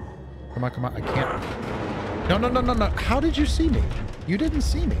 I can't. No. How did you see me? You didn't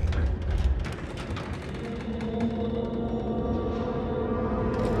see me.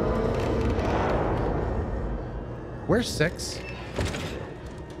 Where's 6?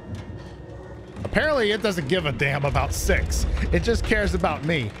 Apparently it doesn't give a damn about 6. It just cares about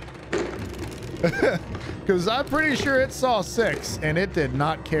me. Because I'm pretty sure it saw 6 and it did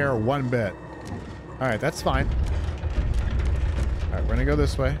not care one bit. All right, that's fine. All right, we're gonna go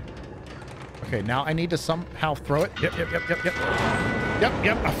this way. Okay, now I need to somehow throw it. Yep.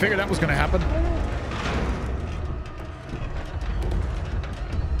 I figured that was gonna happen.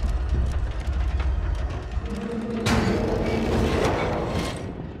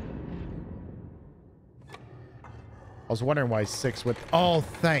 I was wondering why 6 would... Oh,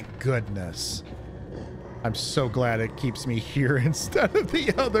 thank goodness. I'm so glad it keeps me here instead of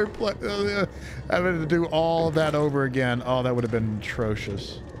the other place. Having to do all of that over again. Oh, that would have been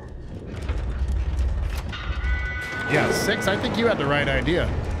atrocious. Yeah, 6, I think you had the right idea.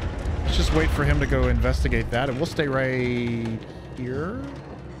 Let's just wait for him to go investigate that, and we'll stay right here.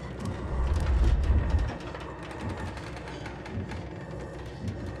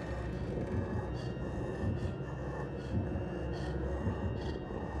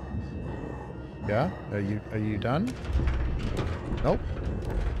 Yeah? Are you done? Nope.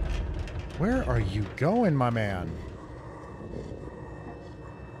 Where are you going, my man?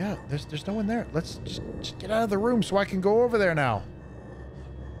 Yeah, there's no one there. Let's just get out of the room so I can go over there now.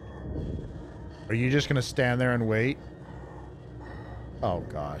 Are you just gonna stand there and wait? Oh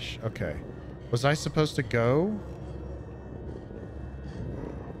gosh. Okay. Was I supposed to go?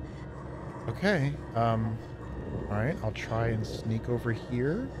 Okay. All right. I'll try and sneak over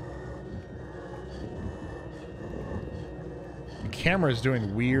here. camera is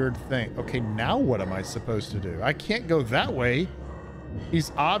doing weird thing. Okay, now what am I supposed to do? I can't go that way.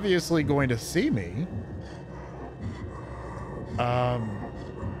 He's obviously going to see me.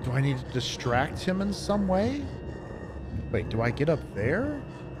 Do I need to distract him in some way? Wait, do I get up there?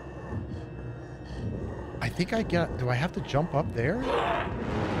 I think I get... Do I have to jump up there?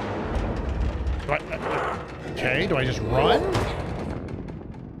 Okay, do I just run?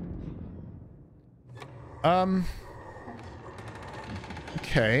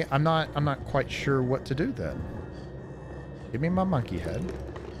 Okay, I'm not quite sure what to do then. Give me my monkey head.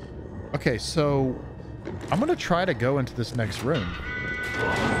 Okay, so I'm gonna try to go into this next room.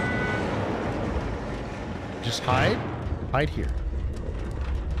 Just hide. Hide here.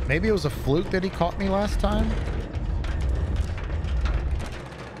 Maybe it was a fluke that he caught me last time.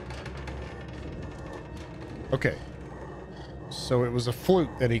 Okay. So it was a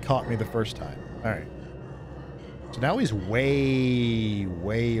fluke that he caught me the first time. All right. So now he's way,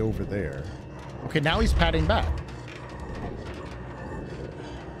 way over there. Okay, now he's padding back.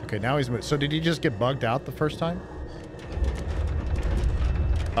 Okay, now he's... So did he just get bugged out the first time?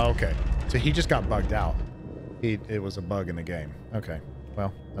 Okay. So he just got bugged out. It was a bug in the game. Okay.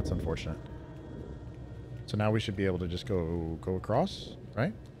 Well, that's unfortunate. So now we should be able to just go across,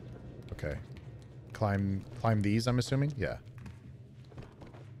 right? Okay. Climb these, I'm assuming? Yeah.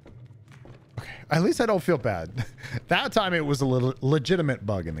 Okay. At least I don't feel bad. That time it was a little legitimate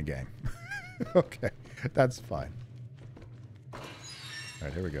bug in the game. Okay. That's fine. All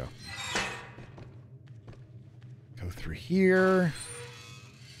right, here we go. Go through here.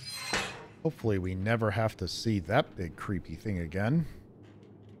 Hopefully we never have to see that big creepy thing again.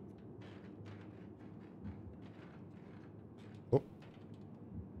 Oh.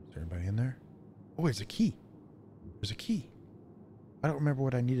 Is there anybody in there? Oh, there's a key. There's a key. I don't remember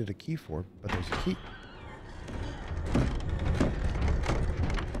what I needed a key for, but there's a key.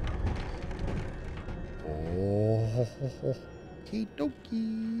 Oh, okie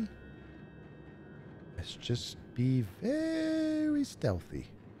dokie. Let's just be very stealthy.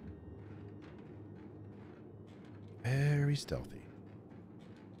 Very stealthy.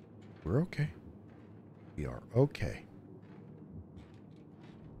 We're okay. We are okay.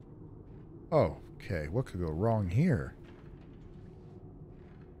 Oh, okay. What could go wrong here?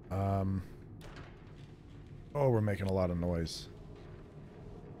 Oh, we're making a lot of noise.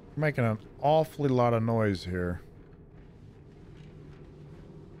 We're making an awfully lot of noise here.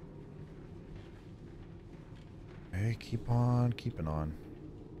 Hey, keep on keeping on.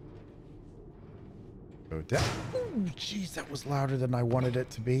 Go down. Ooh, jeez, that was louder than I wanted it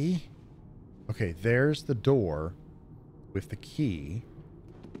to be. Okay, there's the door with the key.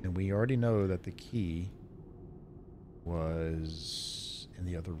 And we already know that the key was in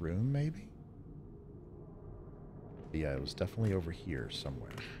the other room, maybe? Yeah, it was definitely over here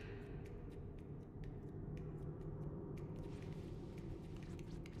somewhere.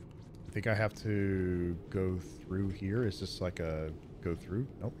 I think I have to go through here. Is this like a go through?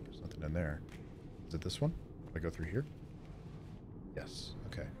 Nope, there's nothing in there. Is it this one? Do I go through here? Yes.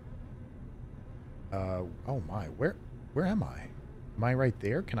 Okay. Oh my, where am I? Am I right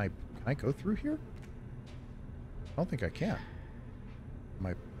there? Can I go through here? I don't think I can. Am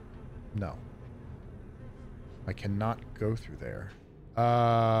I? No. I cannot go through there.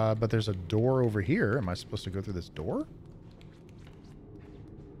 But there's a door over here. Am I supposed to go through this door?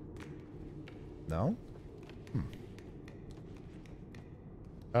 No?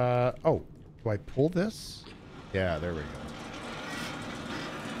 Oh. Do I pull this? Yeah, there we go.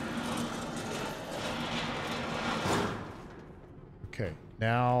 Okay,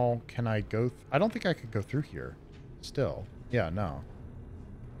 now can I go... I don't think I could go through here. Still. Yeah, no.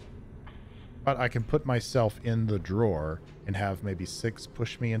 But I can put myself in the drawer and have maybe 6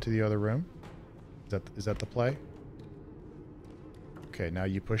 push me into the other room. Is that the play? Okay, now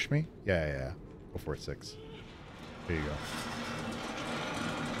you push me? Yeah. Go for it, 6. There you go.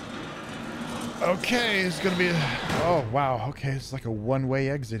 Okay, it's gonna be a... Oh, wow. Okay, it's like a one-way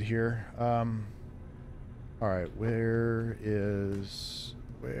exit here. Alright, where is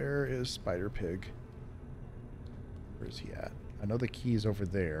Spider Pig? Where is he at? I know the key's over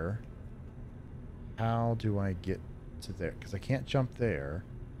there. How do I get to there? Because I can't jump there.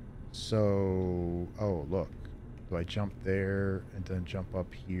 So... Oh, look. Do I jump there and then jump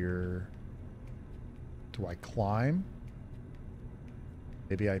up here? Do I climb?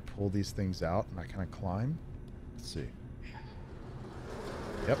 Maybe I pull these things out and I kind of climb? Let's see.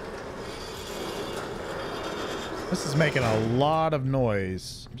 Yep. This is making a lot of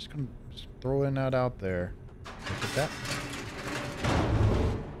noise. I'm just going to throw that out there. Look at that.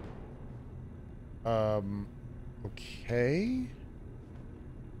 Okay.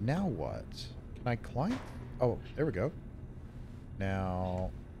 Now what? Can I climb? Oh, there we go.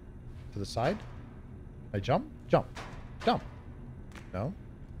 Now, to the side. I jump? Jump. Jump. No?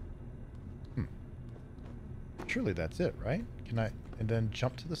 Surely that's it, right? Can I... And then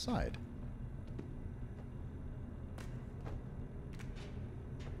jump to the side.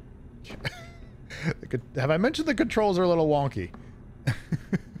 Have I mentioned the controls are a little wonky?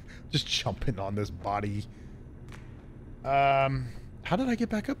 Just jumping on this body. How did I get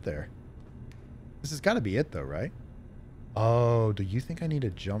back up there? This has got to be it though, right? Oh, do you think I need to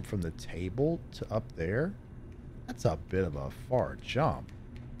jump from the table to up there? That's a bit of a far jump.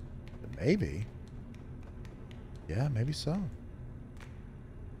 But maybe. Yeah, maybe so.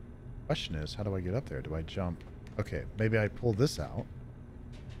 Question is, how do I get up there? Do I jump? Okay, maybe I pull this out.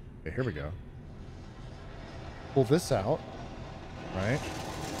 Okay, here we go. Pull this out. Right?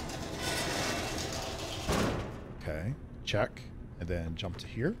 Okay, check. And then jump to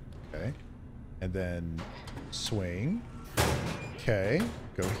here. Okay. And then swing. Okay,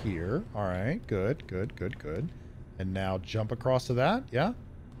 go here. All right, good, good, good, good. And now jump across to that. Yeah?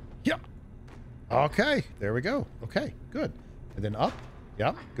 Yeah. Okay, there we go. Okay, good. And then up.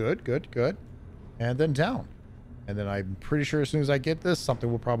 Yeah, good, good, good. And then down. And then I'm pretty sure as soon as I get this,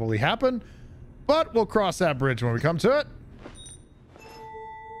 something will probably happen. But we'll cross that bridge when we come to it.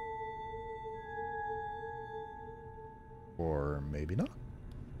 Or maybe not.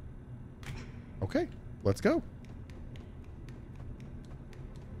 Okay, let's go.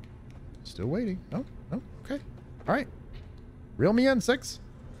 Still waiting. No, no, okay. All right. Reel me in, 6.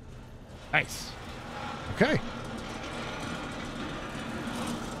 Nice. Okay.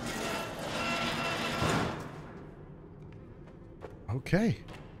 Okay.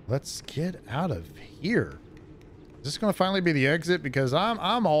 Let's get out of here. Is this going to finally be the exit? Because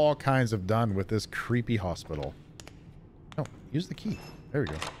I'm all kinds of done with this creepy hospital. Oh, use the key. There we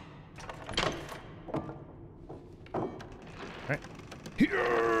go. All right. Here.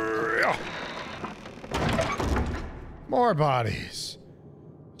 More bodies.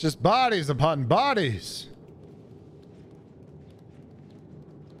 Just bodies upon bodies.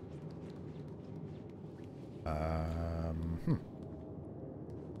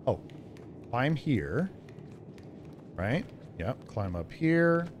 Oh, climb here. Right? Yep. Climb up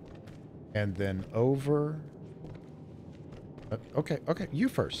here. And then over. Okay. Okay. You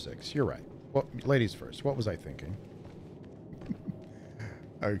first, 6. You're right. Well, ladies first. What was I thinking?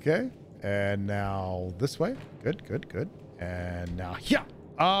 Okay. And now this way. Good, good, good. And now, yeah.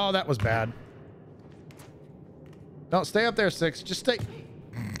 Oh, that was bad. No, stay up there, 6. Just stay.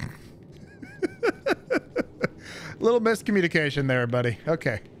 Little miscommunication there, buddy.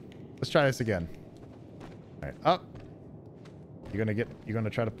 Okay. Let's try this again. All right, up. You're gonna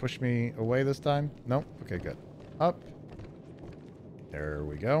try to push me away this time? No? Okay, good. Up. There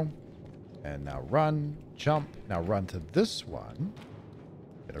we go. And now run, jump. Now run to this one.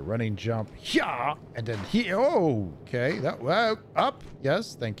 Get a running jump. Yeah, and then here. Oh, okay. That up.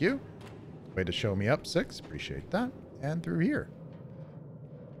 Yes, thank you. Way to show me up, 6. Appreciate that. And through here.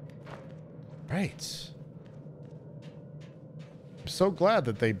 Right. I'm so glad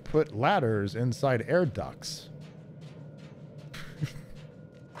that they put ladders inside air ducts.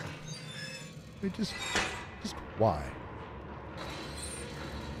 just why?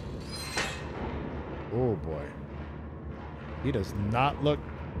 Oh boy. He does not look...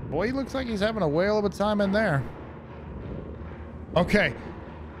 Boy, he looks like he's having a whale of a time in there. Okay.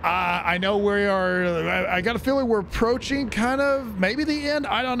 I know we are... I got a feeling we're approaching kind of maybe the end.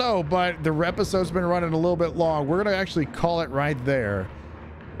 I don't know, but the episode's been running a little bit long. We're going to actually call it right there.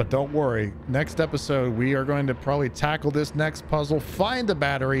 But don't worry. Next episode, we are going to probably tackle this next puzzle, find the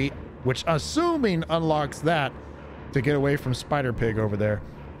battery, which assuming unlocks that to get away from Spider Pig over there.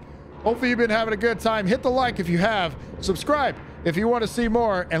 Hopefully you've been having a good time. Hit the like if you have. Subscribe if you want to see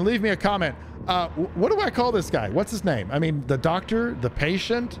more, and leave me a comment. What do I call this guy? What's his name? I mean, the doctor, the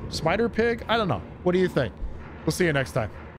patient, Spider Pig? I don't know. What do you think? We'll see you next time.